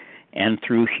own and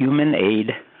through human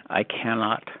aid, I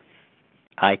cannot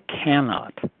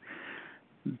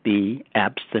be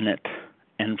abstinent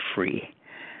and free.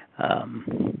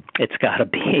 It's got to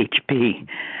be HP.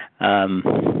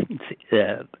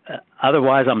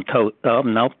 Otherwise, I'm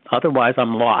otherwise,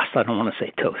 I'm lost. I don't want to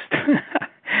say toast.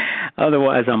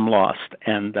 Otherwise, I'm lost.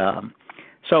 And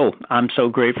so I'm so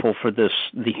grateful for the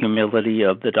humility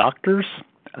of the doctors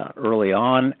early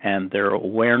on, and their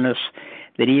awareness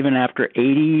that even after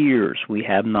 80 years, we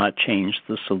have not changed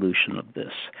the solution of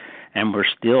this. And we're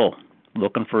still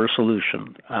looking for a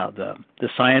solution. The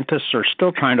scientists are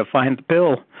still trying to find the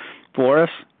pill for us.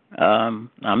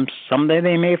 Someday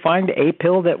they may find a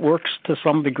pill that works to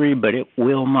some degree, but it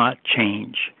will not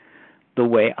change the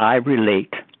way I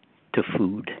relate to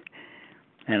food.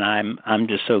 And I'm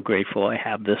just so grateful I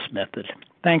have this method.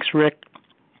 Thanks, Rick.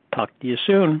 Talk to you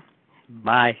soon.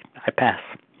 Bye. I pass.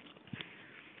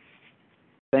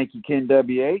 Thank you, Ken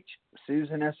W.H.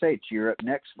 Susan S.H., you're up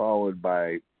next, followed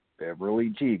by Beverly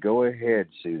G. Go ahead,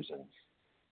 Susan.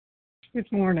 Good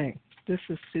morning. This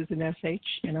is Susan S.H.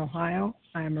 in Ohio.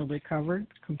 I am a recovered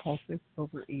compulsive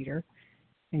overeater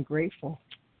and grateful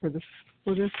for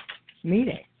this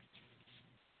meeting.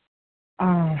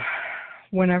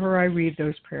 Whenever I read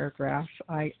those paragraphs,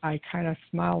 I kind of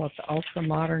smile at the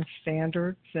ultra-modern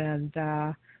standards and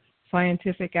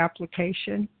scientific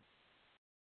application.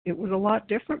 It was a lot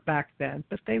different back then,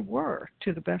 but they were,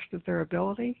 to the best of their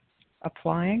ability,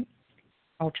 applying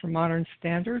ultra-modern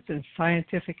standards and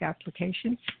scientific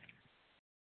applications.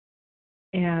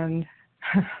 And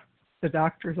the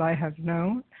doctors I have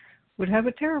known would have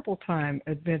a terrible time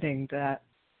admitting that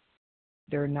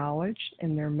their knowledge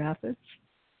and their methods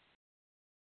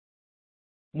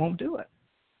won't do it.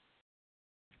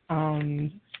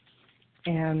 And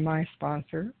my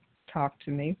sponsor talked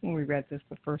to me when we read this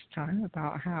the first time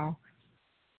about how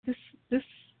this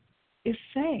is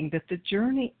saying that the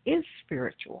journey is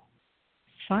spiritual.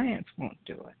 Science won't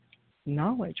do it.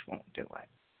 Knowledge won't do it.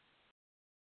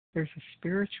 There's a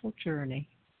spiritual journey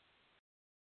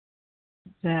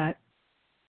that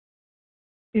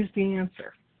is the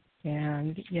answer.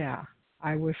 And yeah,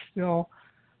 I was still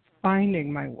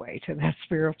finding my way to that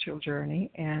spiritual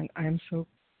journey, and I'm so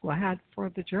glad for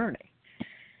the journey.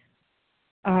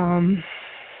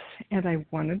 And I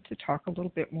wanted to talk a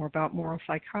little bit more about moral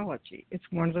psychology. It's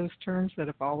one of those terms that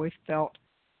have always felt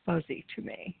fuzzy to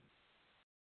me.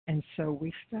 And so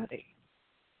we study.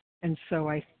 And so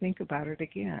I think about it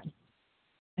again.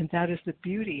 And that is the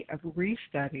beauty of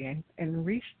restudying.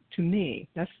 And to me,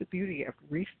 that's the beauty of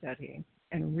restudying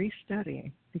and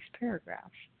restudying these paragraphs.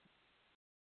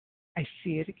 I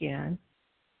see it again,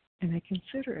 and I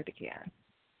consider it again.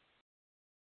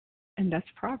 And that's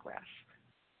progress.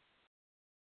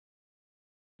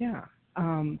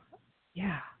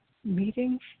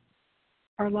 Meetings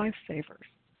are lifesavers,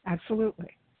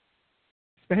 absolutely.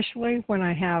 Especially when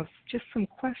I have just some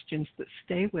questions that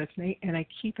stay with me and I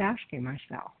keep asking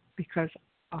myself because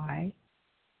I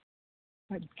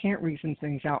can't reason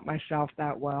things out myself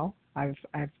that well. I've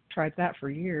tried that for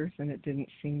years, and it didn't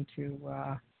seem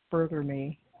to further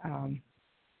me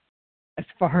as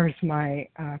far as my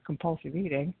compulsive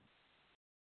eating.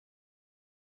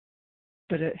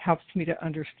 But it helps me to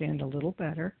understand a little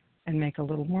better and make a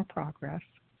little more progress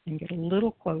and get a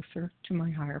little closer to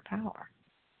my higher power.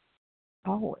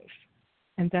 Always.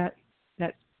 And that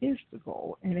is the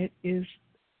goal, and it is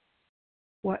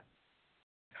what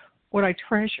I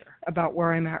treasure about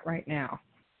where I'm at right now.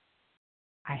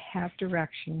 I have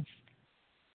directions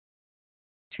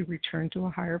to return to a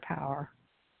higher power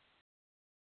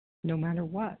no matter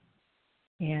what.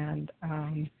 And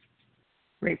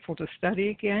grateful to study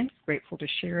again, grateful to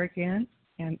share again,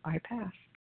 and I pass.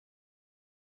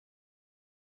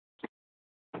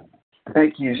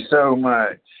 Thank you so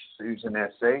much, Susan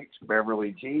S.H.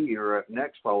 Beverly G., you're up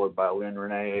next, followed by Lynn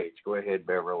Renee H. Go ahead,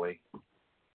 Beverly.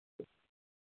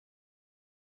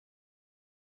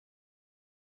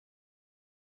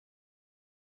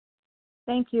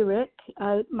 Thank you, Rick.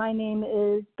 My name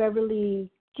is Beverly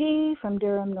G. from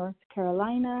Durham, North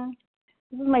Carolina.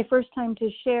 This is my first time to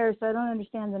share, so I don't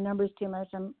understand the numbers too much.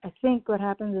 I think what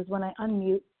happens is when I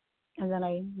unmute and then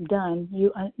I'm done,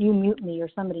 you mute me or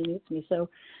somebody mutes me, so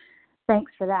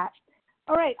thanks for that.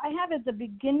 All right, I have at the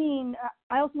beginning,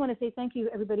 I also want to say thank you,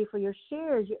 everybody, for your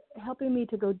shares. You're helping me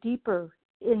to go deeper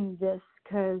in this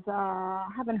because I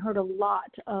haven't heard a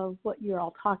lot of what you're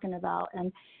all talking about,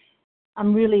 and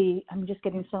I'm just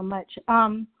getting so much.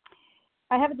 I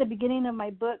have at the beginning of my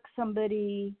book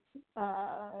somebody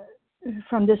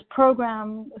from this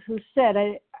program who said,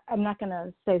 I'm not going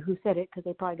to say who said it because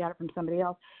they probably got it from somebody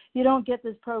else. You don't get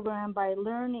this program by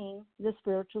learning the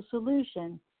spiritual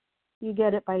solution. You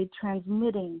get it by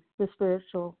transmitting the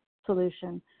spiritual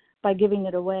solution, by giving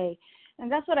it away.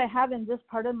 And that's what I have in this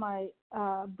part of my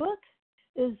book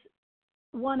is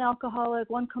one alcoholic,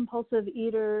 one compulsive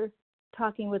eater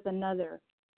talking with another.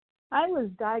 I was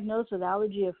diagnosed with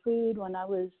allergy of food when I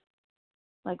was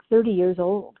like 30 years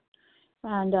old.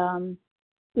 And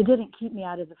it didn't keep me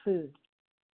out of the food.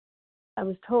 I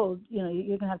was told, you're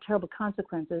going to have terrible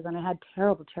consequences, and I had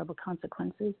terrible, terrible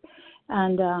consequences.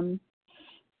 And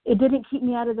it didn't keep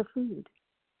me out of the food.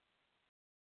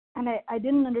 And I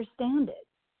didn't understand it.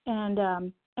 And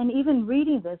even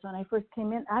reading this when I first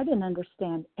came in, I didn't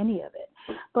understand any of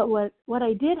it. But what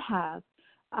I did have,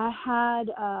 I had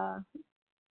a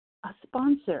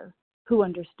sponsor who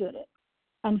understood it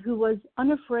and who was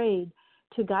unafraid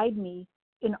to guide me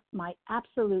in my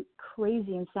absolute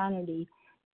crazy insanity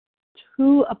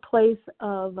to a place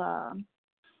of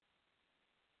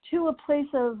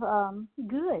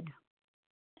good.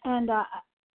 And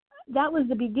that was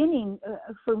the beginning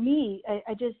for me.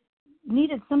 I just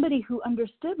needed somebody who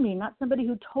understood me, not somebody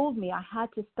who told me I had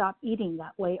to stop eating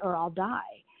that way or I'll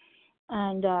die.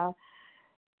 And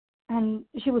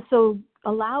she was so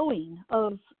allowing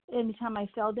of anytime I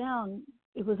fell down,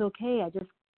 it was okay.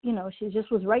 She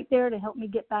just was right there to help me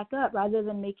get back up rather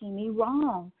than making me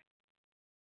wrong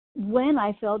when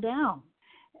I fell down.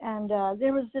 And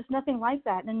there was just nothing like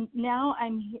that. And now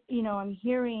I'm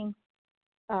hearing,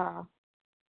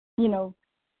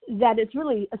 that it's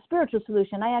really a spiritual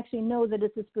solution. I actually know that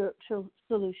it's a spiritual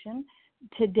solution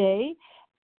today.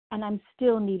 And I'm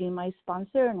still needing my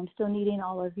sponsor, and I'm still needing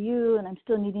all of you, and I'm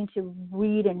still needing to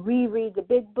read and reread the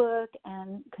big book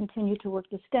and continue to work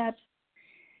the steps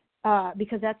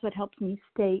because that's what helps me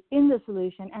stay in the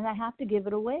solution. And I have to give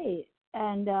it away.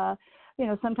 And,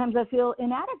 sometimes I feel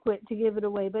inadequate to give it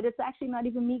away, but it's actually not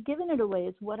even me giving it away.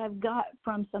 It's what I've got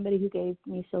from somebody who gave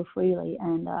me so freely.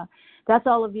 And that's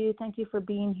all of you. Thank you for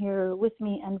being here with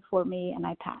me and for me, and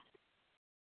I pass.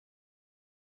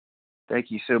 Thank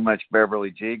you so much,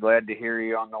 Beverly G. Glad to hear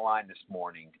you on the line this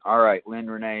morning. All right, Lynn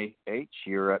Renee H.,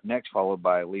 you're up next, followed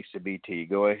by Lisa B.T.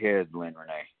 Go ahead, Lynn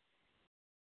Renee.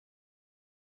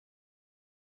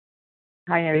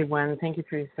 Hi, everyone. Thank you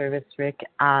for your service, Rick.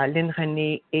 Lynn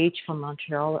Renee H. from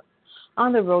Montreal,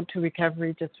 on the road to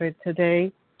recovery just for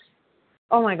today.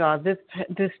 Oh, my God,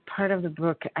 this part of the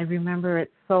book, I remember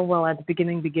it so well. At the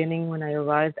beginning when I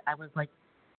arrived, I was like,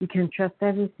 you can trust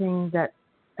everything that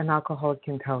an alcoholic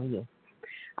can tell you.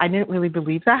 I didn't really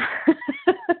believe that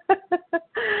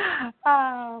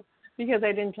because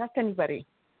I didn't trust anybody.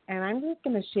 And I'm just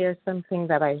going to share something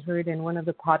that I heard in one of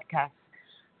the podcasts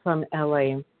from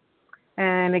LA.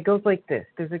 And it goes like this.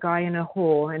 There's a guy in a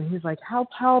hole, and he's like, help,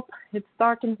 it's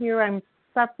dark in here. I'm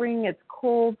suffering. It's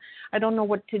cold. I don't know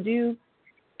what to do.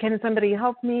 Can somebody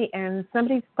help me? And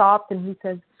somebody stopped, and he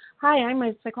says, hi, I'm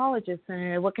a psychologist.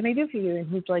 What can I do for you?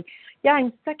 And he's like, yeah,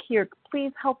 I'm stuck here.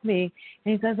 Please help me.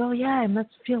 And he says, oh, yeah, I must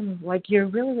feel like you're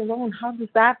really alone. How does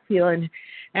that feel?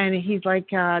 And he's like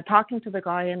talking to the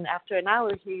guy. And after an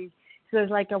hour, he says,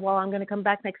 like, well, I'm going to come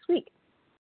back next week.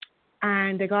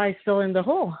 And the guy's still in the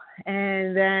hole.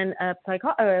 And then a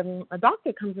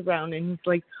doctor comes around, and he's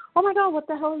like, oh, my God, what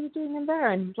the hell are you doing in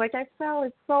there? And he's like, I fell.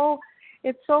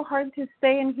 It's so hard to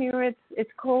stay in here. It's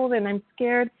cold, and I'm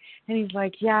scared. And he's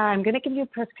like, yeah, I'm going to give you a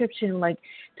prescription, like,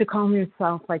 to calm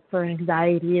yourself, like, for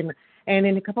anxiety. And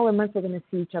in a couple of months, we're going to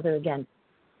see each other again.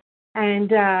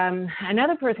 And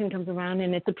another person comes around,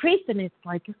 and it's a priest, and it's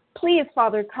like, please,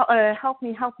 Father, help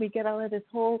me get out of this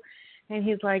hole. And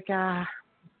he's like,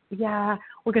 yeah,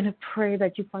 we're going to pray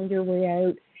that you find your way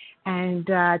out, and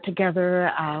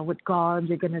together with God,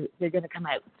 you're going to come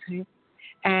out. Okay?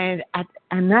 And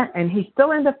he's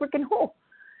still in the freaking hole.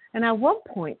 And at one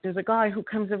point, there's a guy who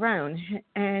comes around,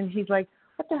 and he's like,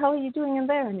 what the hell are you doing in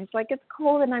there? And he's like, it's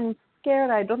cold, and I'm scared.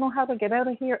 I don't know how to get out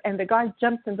of here. And the guy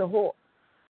jumps in the hole.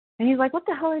 And he's like, what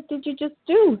the hell did you just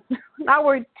do? Now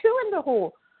we're two in the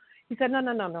hole. He said,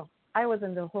 no. I was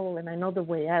in the hole, and I know the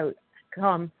way out.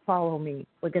 Come, follow me.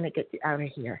 We're going to get you out of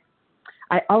here.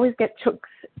 I always get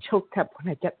choked up when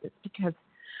I get this, because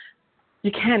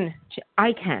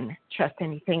I can trust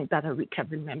anything that a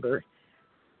recovered member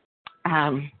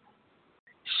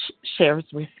shares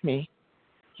with me.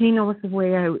 He knows the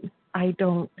way out. I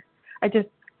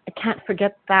can't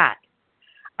forget that.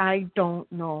 I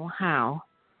don't know how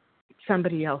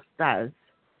somebody else does.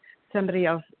 Somebody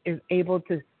else is able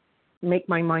to make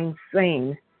my mind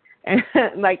sane. And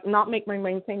like, not make my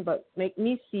mind sane, but make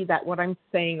me see that what I'm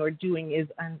saying or doing is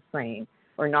unsane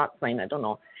or not sane. I don't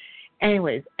know.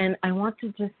 Anyways, and I want to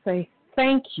just say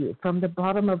thank you from the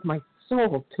bottom of my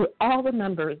soul to all the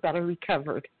members that are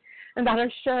recovered and that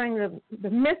are sharing the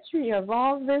mystery of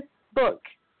all this book,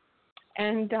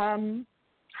 and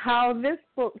how this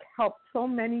book helped so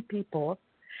many people.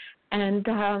 And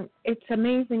it's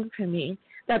amazing for me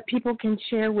that people can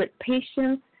share with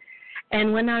patience.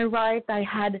 And when I arrived, I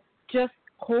had just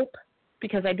hope,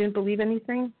 because I didn't believe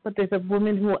anything. But there's a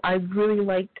woman who I really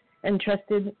liked and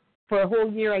trusted. For a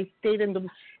whole year, I stayed in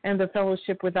the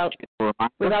fellowship without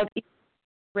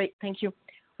great, thank you,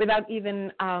 without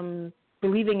even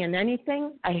believing in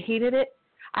anything. I hated it.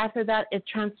 After that, it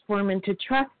transformed into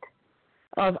trust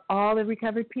of all the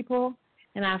recovered people,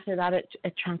 and after that, it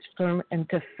transformed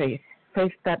into faith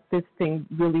that this thing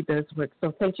really does work.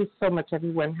 So thank you so much,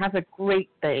 everyone. Have a great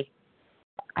day.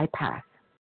 I pass.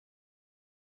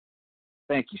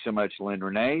 Thank you so much, Lynn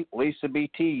Renee. Lisa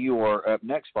BT, you are up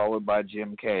next, followed by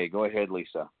Jim K. Go ahead,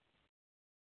 Lisa.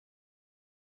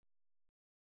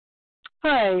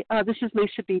 Hi, this is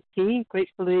Lisa BT,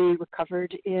 gratefully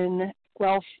recovered in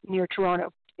Guelph near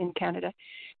Toronto in Canada.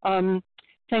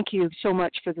 Thank you so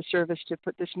much for the service to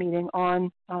put this meeting on,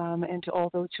 and to all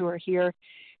those who are here,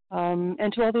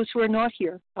 and to all those who are not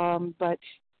here. But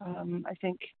I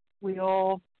think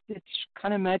it's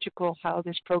kind of magical how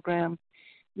this program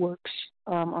works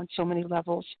on so many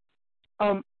levels.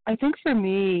 I think for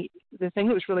me, the thing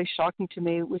that was really shocking to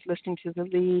me was listening to the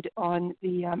lead on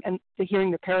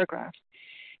hearing the paragraph,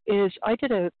 is I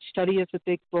did a study of the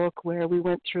big book where we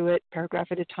went through it paragraph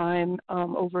at a time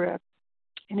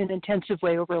in an intensive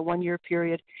way over a 1-year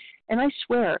period. And I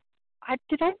swear,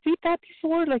 did I read that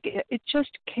before? Like it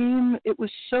just came, it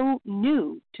was so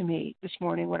new to me this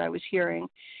morning what I was hearing.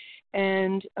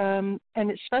 And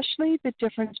especially the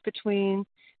difference between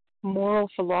moral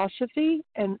philosophy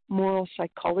and moral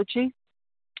psychology.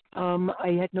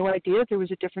 I had no idea there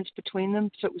was a difference between them,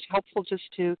 so it was helpful just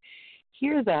to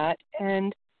hear that.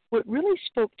 And what really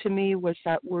spoke to me was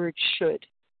that word should,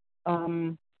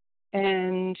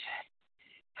 and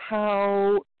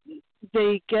how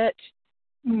they get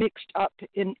mixed up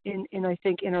in I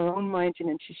think in our own minds and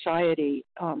in society,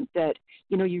 that,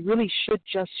 you really should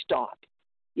just stop.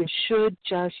 You should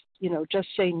just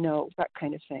say no, that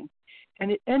kind of thing.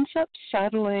 And it ends up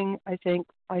saddling,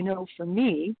 I know for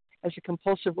me, as a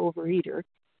compulsive overeater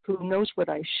who knows what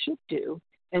I should do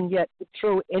and yet would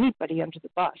throw anybody under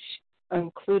the bus,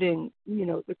 including,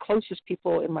 the closest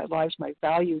people in my lives, my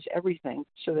values, everything,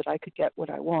 so that I could get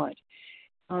what I want.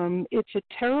 It's a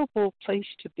terrible place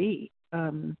to be.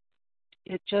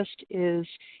 It just is,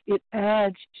 it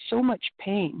adds so much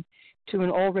pain to an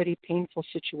already painful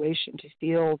situation to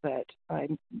feel that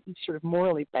I'm sort of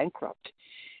morally bankrupt.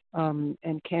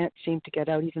 And can't seem to get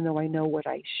out, even though I know what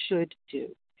I should do.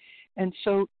 And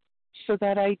so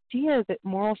that idea that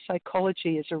moral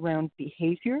psychology is around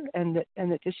behavior, and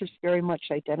that this is very much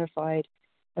identified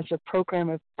as a program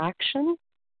of action,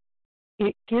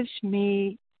 it gives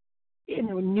me in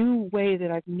a new way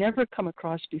that I've never come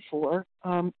across before,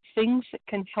 things that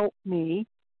can help me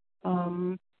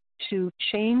to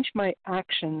change my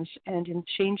actions, and in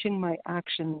changing my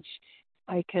actions,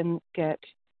 I can get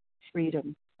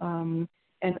freedom. And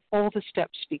all the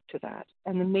steps speak to that,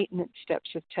 and the maintenance steps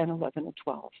of 10, 11, and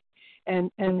 12.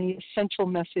 And the essential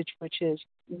message, which is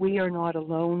we are not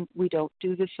alone. We don't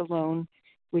do this alone.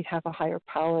 We have a higher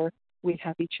power. We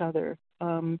have each other,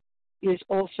 is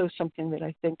also something that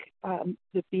I think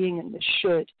the being in the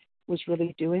should was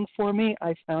really doing for me.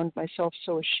 I found myself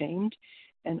so ashamed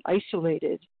and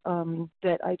isolated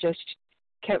that I just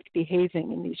kept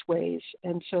behaving in these ways.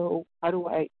 And so how do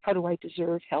I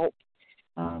deserve help?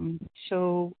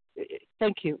 So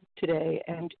thank you today.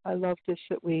 And I love this,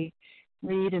 that we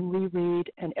read and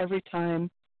reread, and every time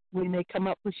we may come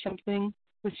up with something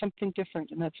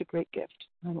different, and that's a great gift.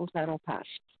 And with that, I'll pass.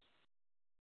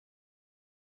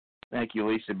 Thank you,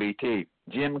 Lisa BT.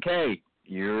 Jim K.,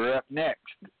 you're up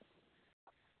next.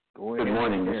 Good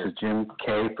morning. This is Jim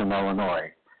K. from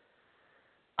Illinois.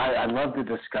 I love the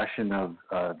discussion of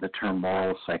the term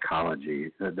moral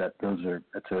psychology.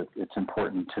 It's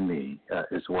important to me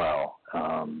as well.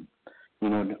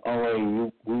 In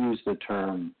OA, we use the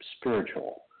term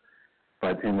spiritual,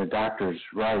 but in the doctor's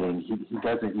writing, he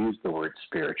doesn't use the word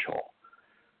spiritual.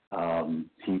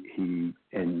 He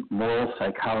in moral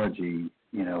psychology,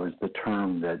 is the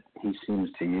term that he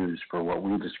seems to use for what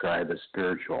we describe as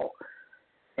spiritual.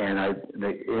 And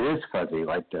it is fuzzy,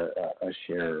 like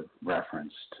Cher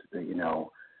referenced,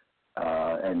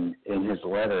 and in his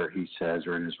letter he says,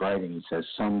 or in his writing he says,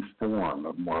 some form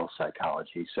of moral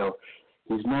psychology. So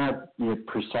he's not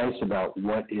precise about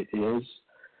what it is,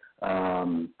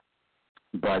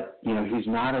 but he's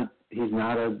not a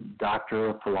doctor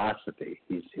of philosophy.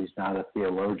 He's not a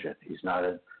theologian. He's not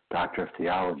a doctor of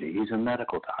theology. He's a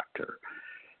medical doctor,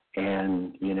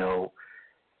 and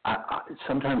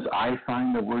sometimes I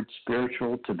find the word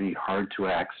spiritual to be hard to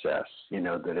access,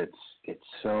 that it's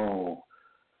so,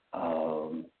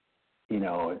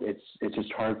 it's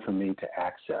just hard for me to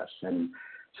access. And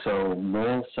so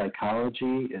moral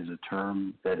psychology is a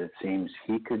term that it seems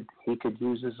he could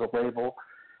use as a label,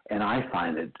 and I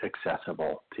find it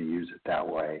accessible to use it that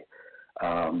way.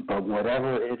 But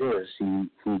whatever it is,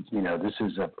 this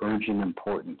is of urgent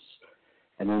importance.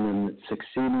 And then in the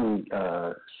succeeding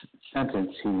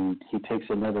sentence, he takes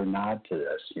another nod to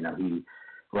this. He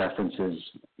references,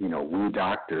 we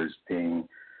doctors being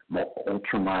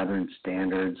ultra-modern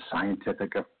standards,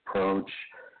 scientific approach,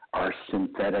 our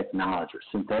synthetic knowledge.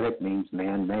 Synthetic means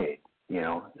man-made,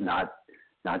 not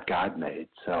God-made.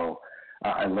 So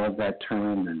I love that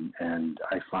term, and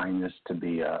I find this to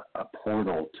be a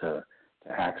portal to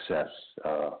access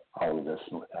all of this,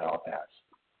 and with that, I'll pass.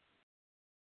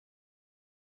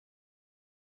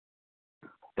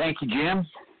 Thank you, Jim.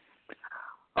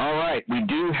 All right, we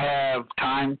do have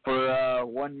time for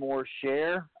one more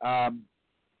share,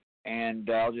 and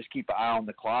I'll just keep an eye on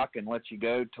the clock and let you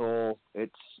go till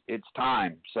it's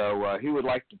time. So who would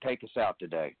like to take us out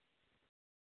today?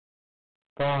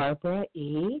 Barbara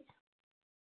E.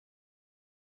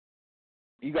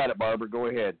 You got it, Barbara. Go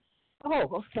ahead. Oh,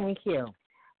 well, thank you.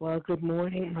 Well, good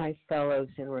morning, my fellows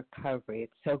in recovery.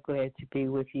 It's so glad to be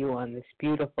with you on this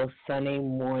beautiful sunny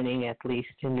morning, at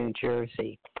least in New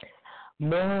Jersey.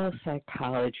 Moral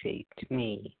psychology, to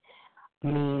me,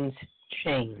 means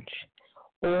change.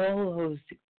 All those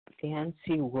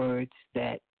fancy words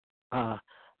that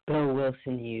Bill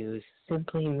Wilson used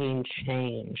simply mean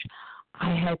change.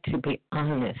 I had to be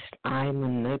honest. I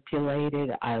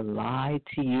manipulated. I lied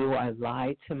to you. I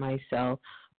lied to myself.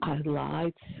 I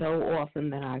lied so often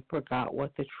that I forgot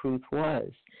what the truth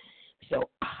was. So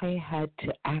I had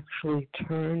to actually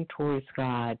turn towards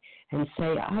God and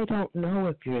say, I don't know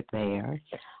if you're there.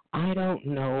 I don't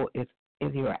know if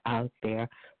you're out there,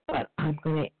 but I'm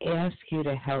going to ask you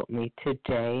to help me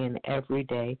today and every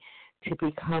day to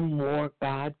become more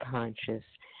God conscious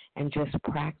and just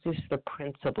practice the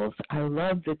principles. I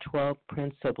love the 12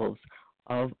 principles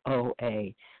of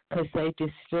OA because they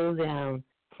distill down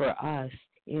for us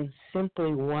in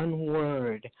simply one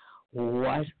word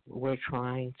what we're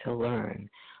trying to learn.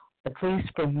 At least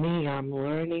for me, I'm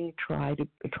learning,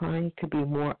 trying to be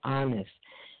more honest,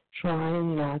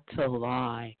 trying not to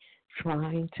lie,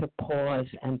 trying to pause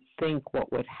and think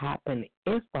what would happen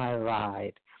if I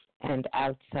lied, and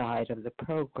outside of the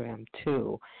program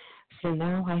too. So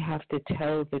now I have to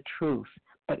tell the truth,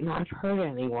 but not hurt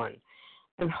anyone.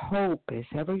 And hope is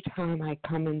every time I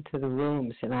come into the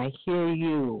rooms and I hear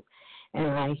you, and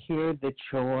I hear the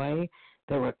joy,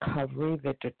 the recovery,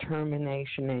 the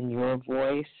determination in your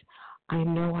voice, I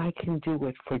know I can do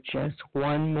it for just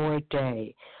one more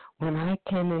day When I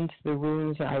came into the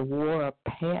rooms, I wore a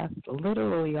path,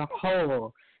 literally a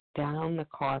hole, down the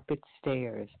carpet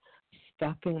stairs,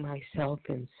 stuffing myself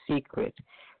in secret,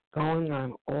 going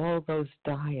on all those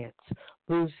diets,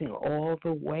 losing all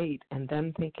the weight, and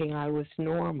then thinking I was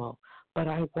normal. But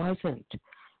I wasn't.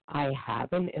 I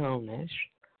have an illness.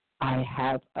 I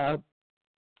have a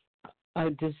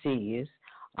disease.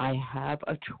 I have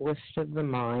a twist of the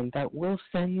mind that will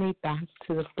send me back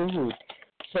to the food.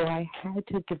 So I had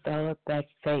to develop that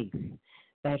faith.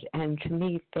 And to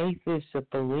me, faith is a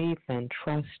belief and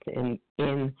trust in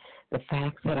the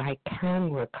fact that I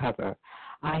can recover.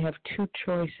 I have two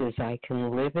choices. I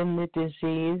can live in the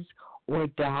disease or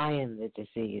die in the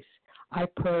disease. I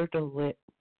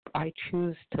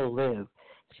choose to live.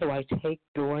 So I take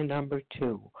door number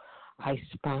 2. I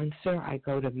sponsor, I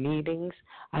go to meetings,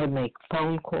 I make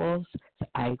phone calls,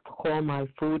 I call my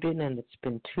food in, and it's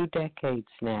been 2 decades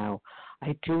now.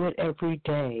 I do it every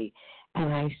day,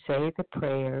 and I say the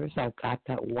prayers. I've got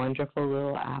that wonderful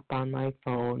little app on my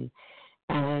phone,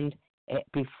 and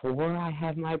before I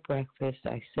have my breakfast,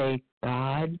 I say,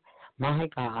 God, my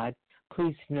God,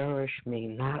 please nourish me,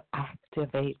 not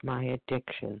activate my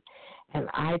addiction. And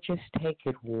I just take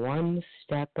it one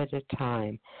step at a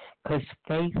time, because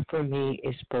faith for me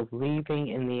is believing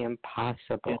in the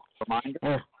impossible.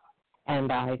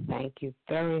 And I thank you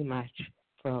very much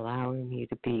for allowing me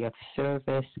to be of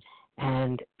service,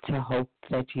 and to hope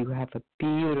that you have a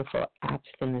beautiful,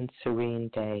 abstinent, serene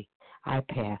day. I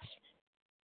pass.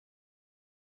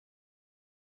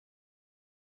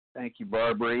 Thank you,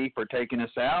 Barbara E., for taking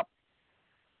us out.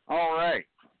 All right.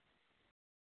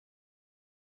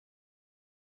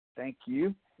 Thank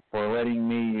you for letting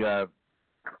me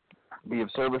be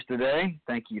of service today.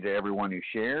 Thank you to everyone who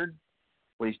shared.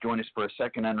 Please join us for a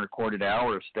second unrecorded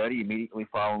hour of study immediately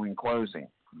following closing.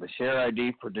 The share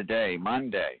ID for today,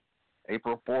 Monday,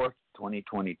 April 4th,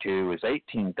 2022, is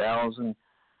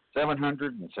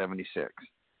 18,776.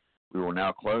 We will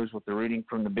now close with the reading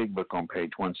from the Big Book on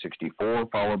page 164,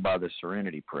 followed by the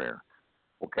Serenity Prayer.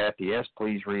 Will Kathy S.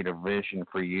 please read a vision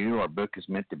for you? Our book is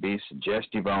meant to be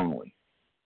suggestive only.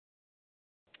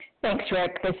 Thanks,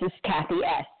 Rick. This is Kathy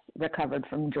S., recovered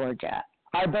from Georgia.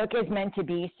 Our book is meant to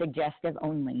be suggestive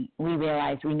only. We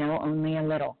realize we know only a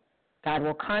little. God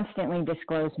will constantly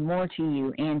disclose more to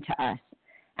you and to us.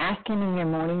 Ask Him in your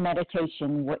morning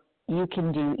meditation what you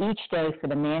can do each day for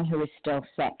the man who is still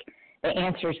sick. The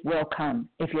answers will come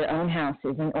if your own house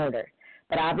is in order.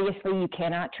 But obviously you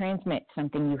cannot transmit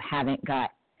something you haven't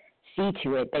got. See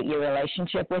to it that your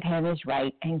relationship with Him is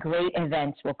right, and great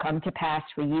events will come to pass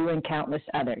for you and countless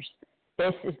others.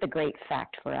 This is the great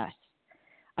fact for us.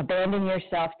 Abandon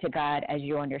yourself to God as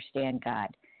you understand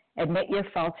God. Admit your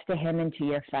faults to Him and to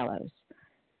your fellows.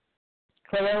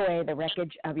 Clear away the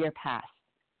wreckage of your past.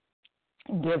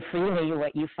 Give freely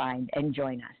what you find and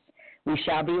join us. We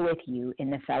shall be with you in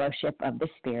the fellowship of the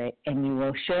Spirit, and you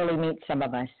will surely meet some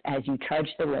of us as you trudge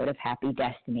the road of happy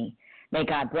destiny. May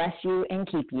God bless you and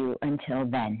keep you until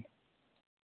then.